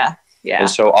there? Yeah. And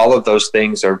so all of those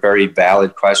things are very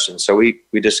valid questions. So we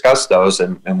discuss those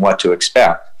and what to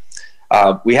expect.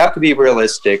 We have to be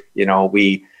realistic.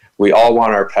 We all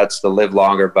want our pets to live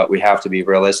longer, but we have to be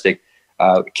realistic.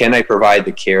 Can I provide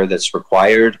the care that's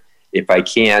required? If I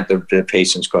can't, the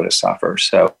patient's going to suffer.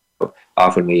 So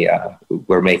often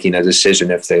we're making a decision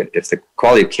if the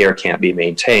quality of care can't be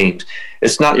maintained.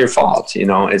 It's not your fault.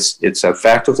 It's a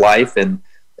fact of life, and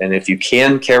if you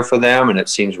can care for them and it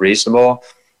seems reasonable,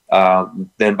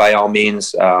 then by all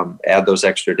means add those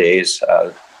extra days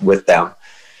with them.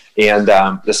 And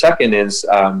the second is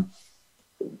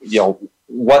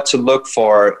what to look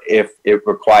for if it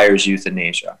requires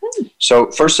euthanasia.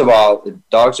 So first of all,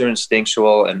 dogs are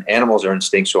instinctual and animals are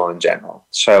instinctual in general.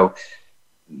 So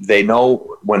they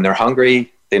know when they're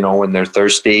hungry, they know when they're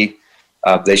thirsty.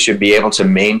 They should be able to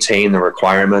maintain the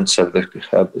requirements of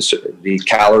the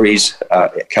calories,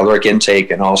 caloric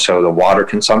intake, and also the water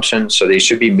consumption. So they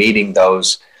should be meeting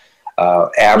those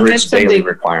average daily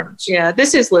requirements. Yeah,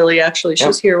 this is Lily, actually.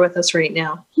 She's here with us right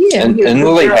now. Yeah, and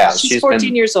Lily has. She's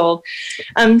 14 years old.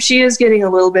 She is getting a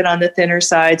little bit on the thinner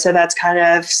side, so that's kind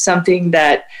of something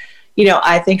that,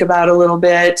 I think about a little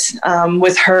bit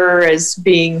with her as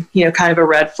being, kind of a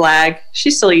red flag. She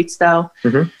still eats, though.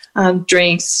 Mm-hmm.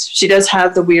 Drinks. She does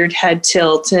have the weird head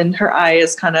tilt, and her eye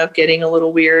is kind of getting a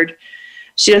little weird.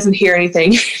 She doesn't hear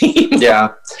anything.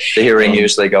 Yeah, the hearing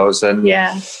usually goes, and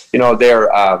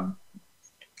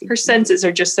her senses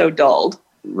are just so dulled.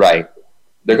 Right.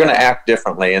 They're going to act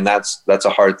differently, and that's a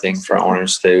hard thing for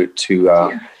owners to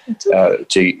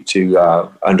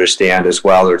understand as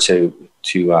well, or to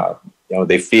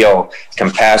they feel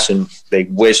compassion. They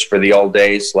wish for the old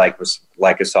days, like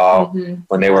us all,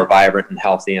 when they were vibrant and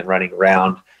healthy and running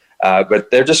around. But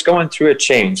they're just going through a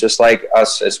change, just like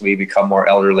us as we become more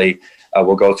elderly.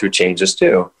 We'll go through changes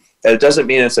too. And it doesn't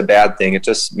mean it's a bad thing. It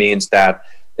just means that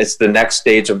it's the next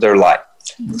stage of their life.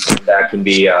 That can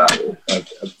be a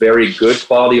very good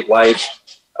quality of life.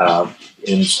 And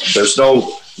there's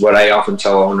what I often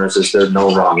tell owners is there's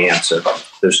no wrong answer.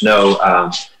 There's no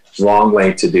wrong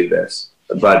way to do this,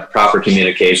 but proper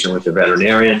communication with the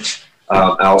veterinarian.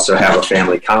 I also have a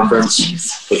family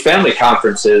conference. With family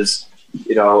conferences,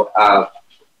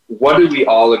 what do we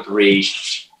all agree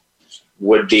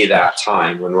would be that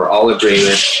time when we're all in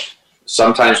agreement?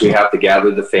 Sometimes we have to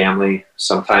gather the family.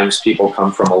 Sometimes people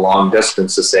come from a long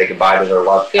distance to say goodbye to their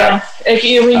loved pet. Yeah,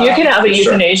 you can have a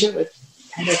euthanasia with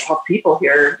 10 or 12 people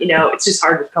here. It's just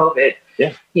hard with COVID.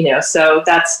 Yeah. So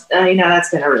that's that's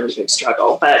been a really big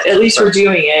struggle. But at least we're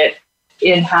doing it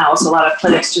in house. A lot of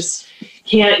clinics just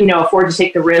can't afford to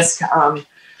take the risk of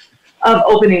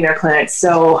opening their clinics.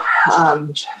 So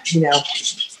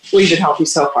we've been healthy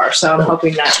so far. So I'm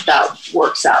hoping that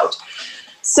works out.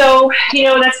 So,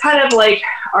 that's kind of like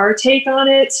our take on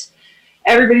it.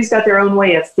 Everybody's got their own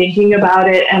way of thinking about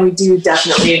it. And we do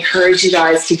definitely encourage you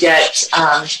guys to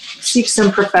seek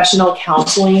some professional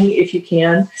counseling if you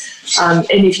can, and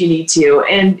if you need to.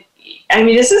 And I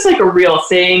mean, this is like a real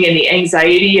thing. And the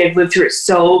anxiety, I've lived through it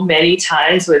so many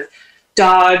times with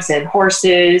dogs and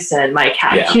horses and my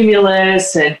cat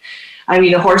Cumulus. And I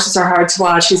mean, the horses are hard to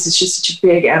watch because it's just such a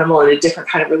big animal and a different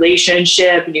kind of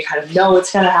relationship, and you kind of know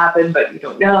it's going to happen, but you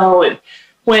don't know and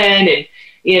when. And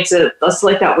it's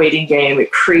like that waiting game.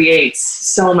 It creates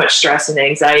so much stress and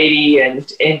anxiety and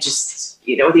just,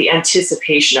 the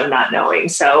anticipation of not knowing.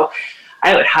 So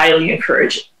I would highly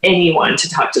encourage anyone to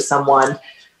talk to someone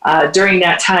during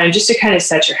that time, just to kind of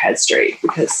set your head straight,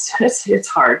 because it's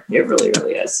hard. It really,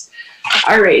 really is.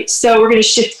 All right. So we're going to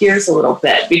shift gears a little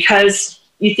bit, because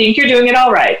you think you're doing it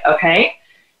all right, okay?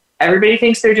 everybody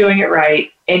thinks they're doing it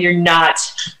right, and you're not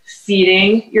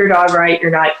feeding your dog right,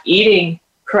 you're not eating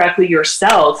correctly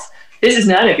yourself, this is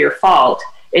none of your fault.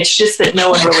 It's just that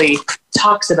no one really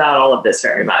talks about all of this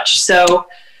very much. So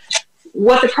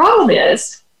what the problem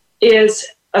is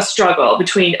a struggle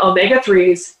between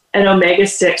omega-3s and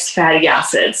omega-6 fatty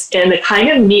acids, and the kind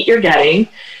of meat you're getting,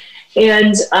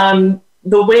 and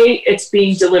the way it's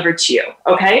being delivered to you,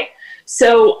 okay?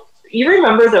 So you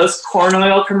remember those corn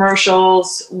oil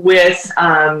commercials with,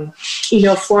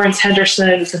 Florence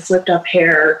Henderson with the flipped up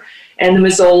hair and the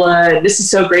Mazola, and this is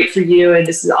so great for you, and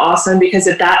this is awesome, because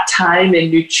at that time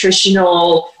in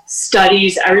nutritional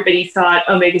studies, everybody thought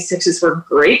omega-6s were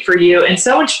great for you and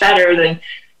so much better than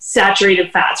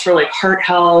saturated fats for like heart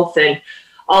health and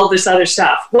all this other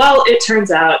stuff. Well, it turns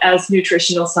out as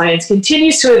nutritional science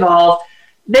continues to evolve,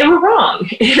 they were wrong.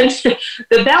 And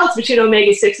the balance between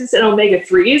omega-6s and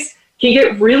omega-3s can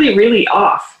get really, really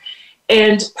off.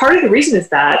 And part of the reason is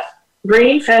that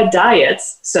grain-fed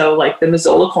diets, so like the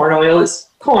Mazola corn oil is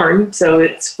corn, so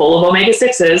it's full of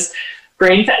omega-6s,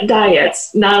 grain-fed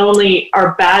diets not only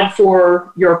are bad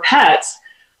for your pets,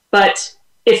 but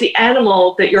if the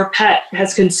animal that your pet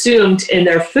has consumed in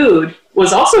their food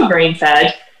was also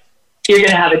grain-fed, you're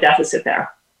going to have a deficit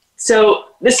there. So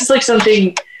this is like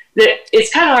something that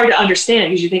it's kind of hard to understand,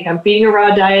 because you think, I'm feeding a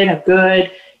raw diet, I'm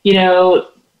good,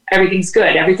 everything's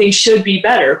good, everything should be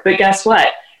better. But guess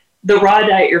what? The raw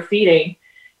diet you're feeding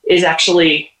is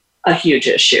actually a huge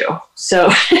issue.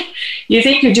 So you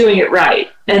think you're doing it right,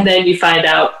 and then you find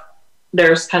out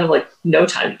there's kind of like no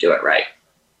time to do it right.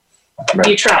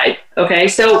 You tried. Okay.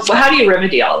 So how do you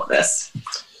remedy all of this?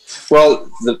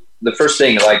 Well, the first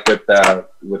thing, like with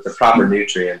the proper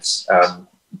nutrients,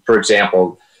 for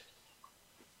example,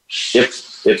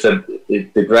 if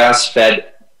the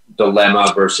grass-fed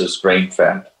dilemma versus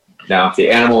grain-fed. Now, if the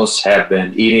animals have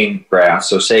been eating grass,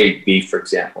 so say beef, for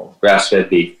example, grass-fed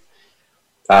beef,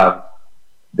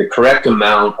 the correct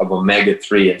amount of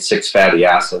omega-3 and 6 fatty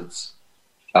acids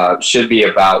should be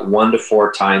about 1 to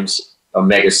 4 times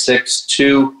omega-6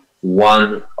 to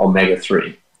 1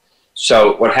 omega-3.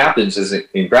 So what happens is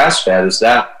in grass-fed is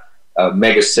that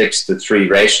omega-6 to 3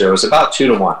 ratio is about 2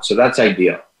 to 1. So that's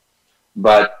ideal.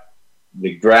 But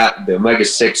the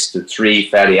omega-6 to 3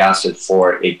 fatty acid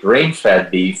for a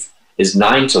grain-fed beef is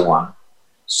 9 to 1.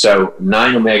 So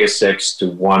 9 omega-6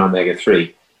 to 1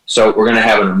 omega-3. So we're going to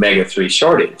have an omega-3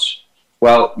 shortage.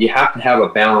 Well, you have to have a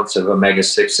balance of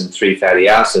omega-6 and 3 fatty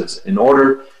acids in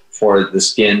order for the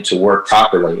skin to work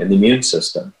properly in the immune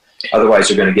system. Otherwise,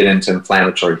 you're going to get into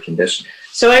inflammatory conditions.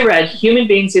 So I read human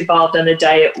beings evolved on a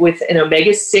diet with an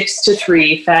omega-6 to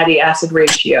 3 fatty acid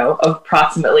ratio of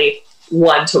approximately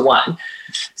 1 to 1.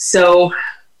 So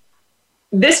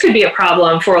this could be a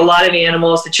problem for a lot of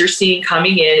animals that you're seeing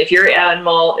coming in. If your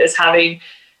animal is having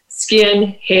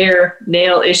skin, hair,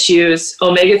 nail issues,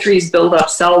 omega-3s build up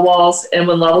cell walls, and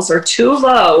when levels are too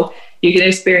low, you can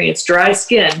experience dry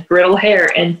skin, brittle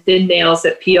hair, and thin nails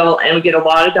that peel. And we get a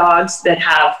lot of dogs that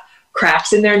have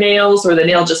cracks in their nails, or the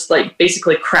nail just like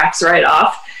basically cracks right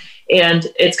off. And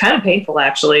it's kind of painful,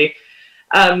 actually.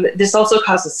 This also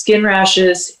causes skin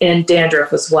rashes and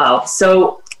dandruff as well.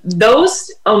 So those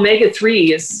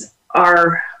omega-3s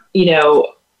are,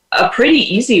 a pretty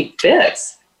easy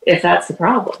fix if that's the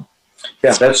problem.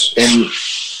 Yeah, that's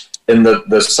and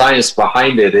the science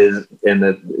behind it is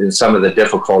in some of the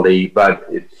difficulty, but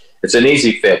it's an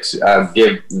easy fix.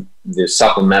 Give the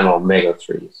supplemental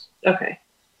omega-3s. Okay.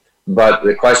 But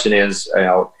the question is,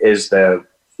 is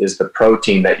the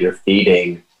protein that you're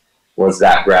feeding, was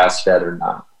that grass-fed or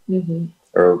not? Mm-hmm.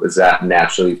 Or was that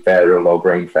naturally fed or low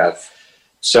grain fed?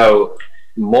 So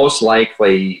most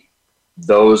likely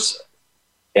those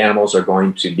animals are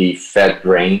going to be fed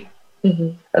grain,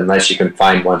 mm-hmm. unless you can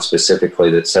find one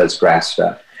specifically that says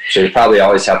grass-fed. So you probably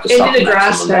always have to supplement the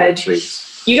grass-fed.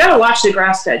 You got to watch the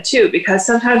grass-fed too, because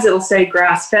sometimes it'll say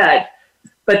grass-fed,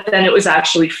 but then it was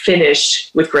actually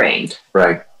finished with grain.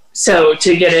 Right. So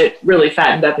to get it really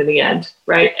fattened up in the end,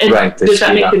 right? And right. Does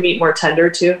that make the meat more tender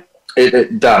too?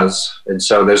 It does, and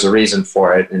so there's a reason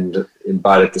for it.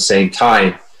 But at the same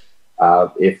time,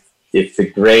 if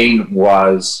the grain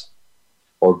was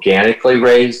organically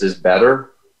raised, is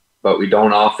better, but we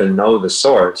don't often know the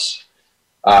source.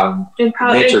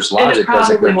 Nature's Logic does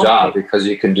a good job, because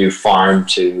you can do farm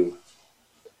to.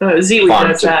 ZWE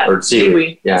does that. Or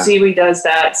ZWE, yeah. ZWE does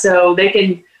that, so they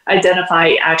can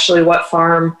identify actually what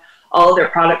farm all of their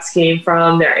products came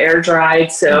from. They're air dried,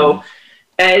 so.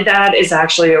 And that is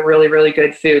actually a really, really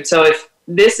good food. So if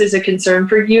this is a concern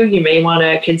for you, you may want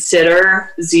to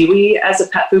consider ZWE as a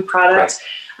pet food product,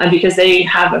 because they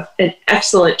have an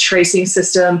excellent tracing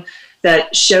system.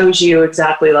 that shows you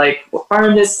exactly like what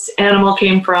farm this animal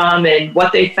came from and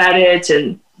what they fed it,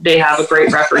 and they have a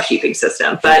great record keeping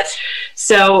system. But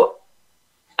so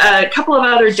a couple of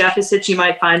other deficits you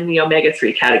might find in the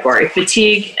omega-3 category: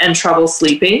 fatigue and trouble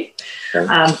sleeping.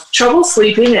 Okay. Trouble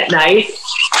sleeping at night,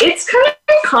 it's kind of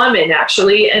common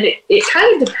actually, and it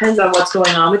kind of depends on what's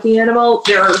going on with the animal.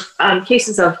 There are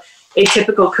cases of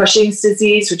atypical Cushing's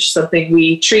disease, which is something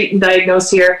we treat and diagnose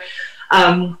here,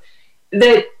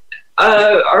 that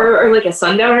are like a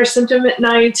sundowner symptom at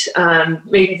night.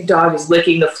 Maybe the dog is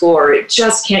licking the floor. It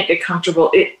just can't get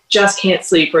comfortable. It just can't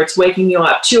sleep, or it's waking you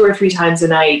up 2 or 3 times a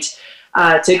night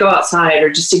to go outside, or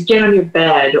just to get on your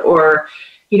bed, or,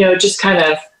 you know, just kind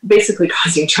of basically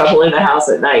causing trouble in the house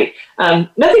at night.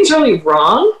 Nothing's really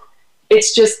wrong.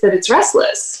 It's just that it's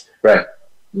restless. Right.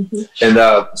 Mm-hmm.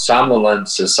 And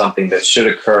somnolence is something that should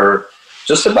occur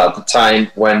just about the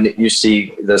time when you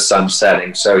see the sun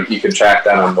setting. So you can track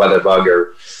that on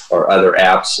WeatherBug or other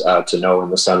apps to know when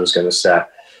the sun is going to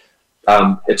set.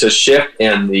 It's a shift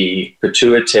in the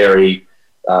pituitary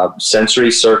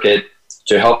sensory circuit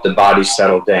to help the body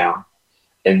settle down.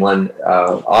 And when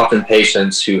often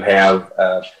patients who have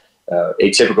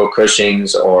atypical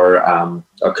Cushing's or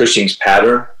a Cushing's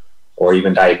pattern or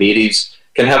even diabetes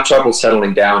can have trouble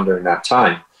settling down during that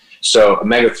time. So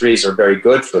omega-3s are very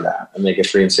good for that.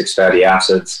 Omega-3 and 6 fatty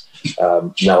acids,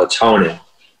 melatonin,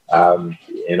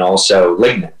 and also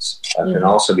lignans can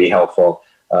also be helpful.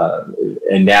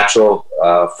 And natural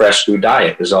fresh food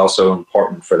diet is also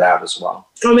important for that as well.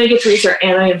 Omega-3s are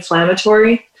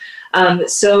anti-inflammatory.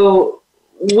 So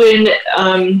when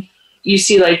you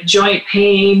see like joint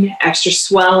pain, extra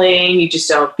swelling, you just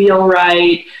don't feel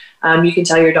right, you can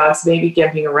tell your dog's maybe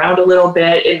gimping around a little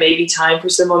bit. It may be time for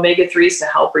some omega-3s to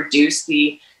help reduce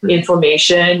the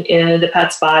inflammation in the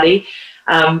pet's body.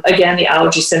 Again, the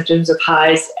allergy symptoms of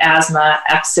hives, asthma,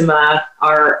 eczema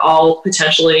are all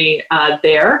potentially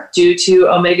there due to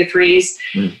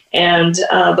omega-3s. And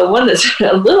the one that's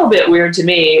a little bit weird to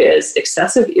me is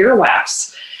excessive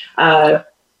earwax.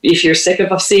 If you're sick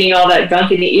of seeing all that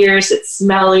gunk in the ears, it's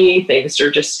smelly, things are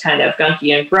just kind of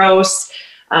gunky and gross.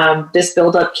 This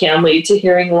buildup can lead to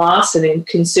hearing loss, and in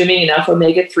consuming enough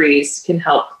omega-3s can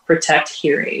help protect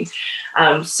hearing.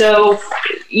 So,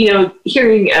 you know,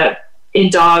 hearing in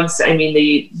dogs, I mean,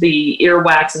 the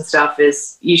earwax and stuff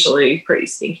is usually pretty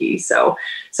stinky. So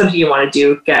something you want to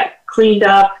do, get cleaned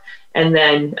up and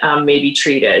then maybe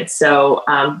treated. So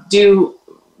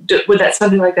would that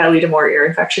something like that lead to more ear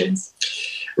infections?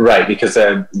 Right, because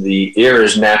the ear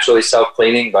is naturally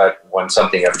self-cleaning, but when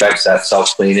something affects that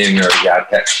self-cleaning, or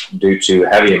due to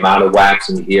heavy amount of wax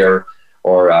in the ear,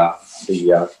 or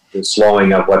the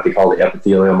slowing of what they call the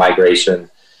epithelial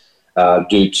migration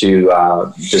due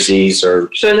to disease, or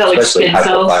so is that like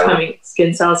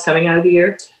skin cells coming out of the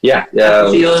ear? Yeah,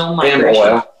 and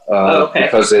oil,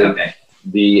 because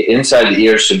the inside of the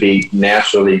ear should be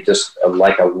naturally just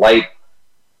like a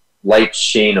light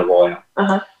sheen of oil.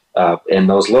 And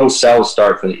those little cells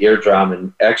start from the eardrum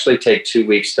and actually take 2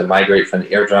 weeks to migrate from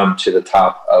the eardrum to the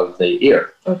top of the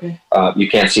ear. You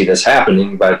can't see this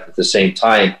happening, but at the same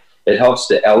time, it helps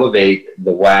to elevate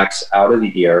the wax out of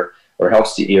the ear, or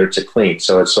helps the ear to clean.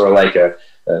 So it's sort of like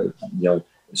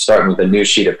starting with a new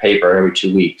sheet of paper every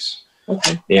 2 weeks.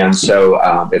 And so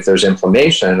if there's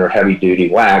inflammation or heavy duty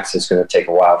wax, it's going to take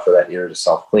a while for that ear to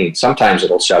self-clean. Sometimes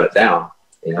it'll shut it down.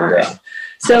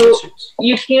 So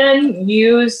you can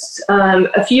use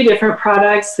a few different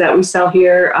products that we sell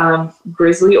here.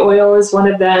 Grizzly oil is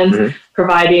one of them,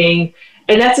 providing,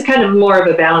 and that's a kind of more of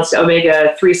a balanced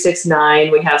omega-3, 6,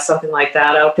 9. We have something like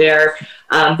that out there.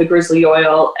 The grizzly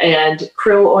oil and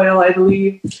krill oil, I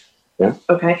believe. Yeah.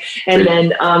 Okay. And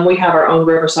then we have our own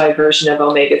Riverside version of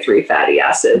omega-3 fatty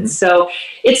acids. So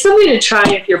it's something to try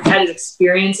if your pet is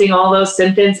experiencing all those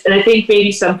symptoms. And I think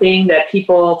maybe something that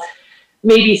people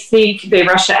maybe think, they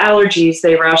rush to allergies,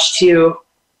 they rush to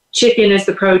chicken as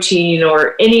the protein,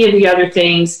 or any of the other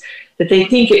things that they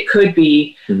think it could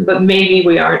be, but maybe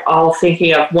we aren't all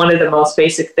thinking of one of the most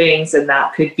basic things, and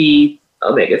that could be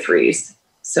omega-3s.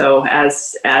 So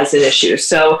as an issue.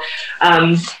 So,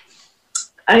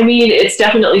 I mean, it's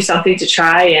definitely something to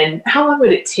try. And how long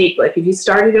would it take? Like if you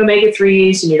started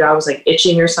omega-3s and your dog was like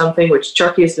itching or something, which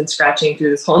Turkey has been scratching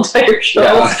through this whole entire show.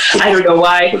 Yeah. I don't know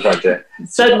why.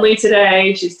 Suddenly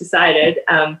today she's decided.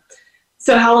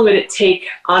 So how long would it take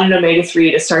on an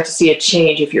omega-3 to start to see a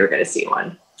change if you were going to see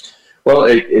one? Well,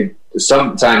 it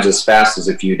sometimes as fast as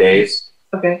a few days.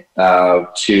 Okay.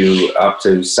 To up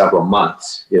to several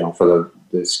months, for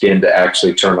the skin to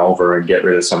actually turn over and get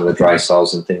rid of some of the dry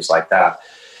cells and things like that.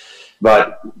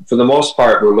 But for the most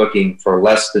part, we're looking for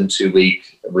less than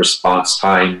 2-week response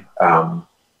time,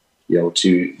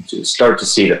 to start to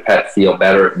see the pet feel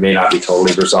better. It may not be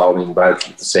totally resolving, but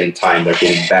at the same time, they're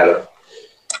getting better.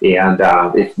 And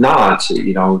if not,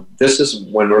 this is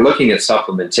when we're looking at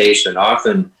supplementation,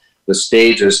 often the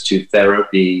stages to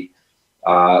therapy,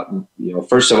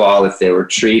 first of all, if they were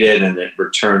treated and it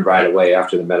returned right away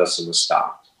after the medicine was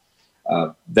stopped,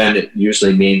 then it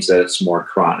usually means that it's more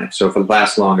chronic. So if it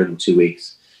lasts longer than 2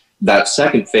 weeks, that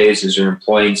second phase is you're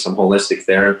employing some holistic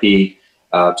therapy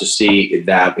to see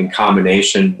that in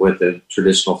combination with the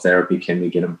traditional therapy, can we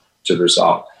get them to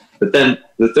resolve? But then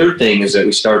the third thing is that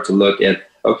we start to look at,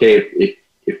 okay,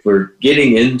 if we're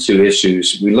getting into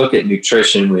issues, we look at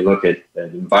nutrition, we look at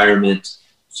environment.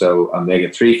 So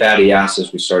omega-3 fatty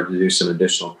acids, we started to do some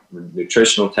additional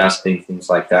nutritional testing, things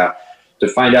like that, to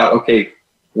find out, okay,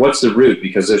 what's the root?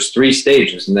 Because there's 3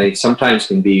 stages, and they sometimes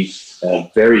can be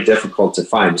very difficult to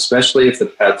find, especially if the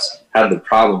pets had the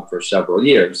problem for several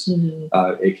years.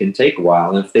 It can take a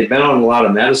while. And if they've been on a lot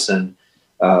of medicine,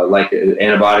 like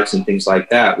antibiotics and things like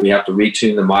that, we have to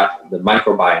retune the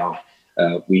microbiome.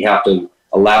 We have to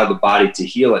allow the body to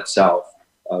heal itself.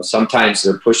 Sometimes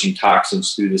they're pushing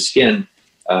toxins through the skin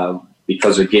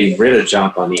because they're getting rid of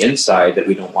junk on the inside that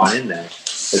we don't want in there.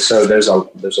 And so there's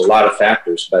a lot of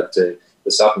factors, but the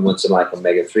supplements like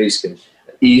omega-3s can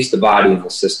ease the body and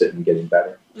assist it in getting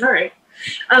better. All right.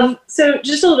 So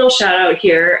just a little shout out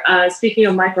here. Speaking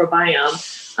of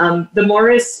microbiome, the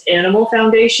Morris Animal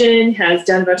Foundation has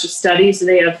done a bunch of studies.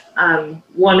 They have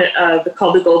one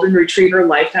called the Golden Retriever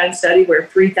Lifetime Study, where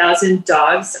 3,000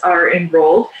 dogs are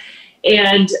enrolled.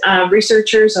 And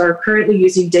researchers are currently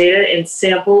using data and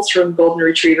samples from golden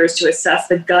retrievers to assess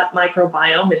the gut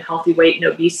microbiome in healthy weight and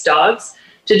obese dogs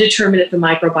to determine if the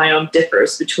microbiome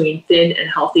differs between thin and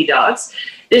healthy dogs.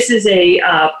 This is a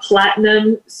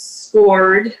platinum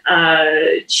scored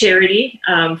charity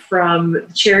from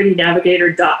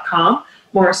charitynavigator.com.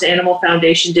 Morris Animal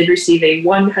Foundation did receive a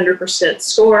 100%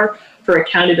 score for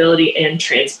accountability and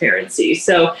transparency.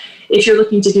 So if you're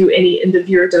looking to do any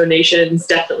end-of-year donations,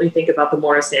 definitely think about the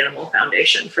Morris Animal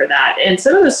Foundation for that. And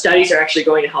some of those studies are actually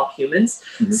going to help humans.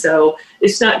 So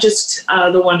it's not just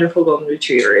the wonderful golden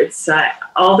retriever. It's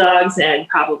all dogs and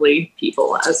probably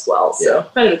people as well. So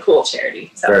kind of a cool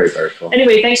charity. So, very, very cool.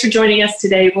 Anyway, thanks for joining us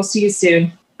today. We'll see you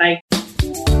soon. Bye.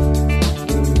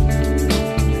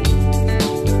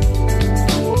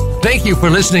 Thank you for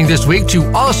listening this week to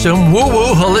awesome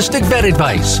WooWoo Holistic Vet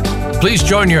Advice. Please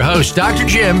join your host, Dr.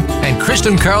 Jim and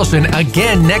Kristen Carlson,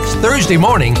 again next Thursday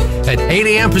morning at 8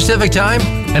 a.m. Pacific Time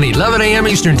and 11 a.m.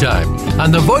 Eastern Time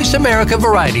on the Voice America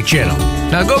Variety Channel.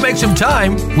 Now go make some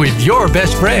time with your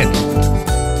best friend.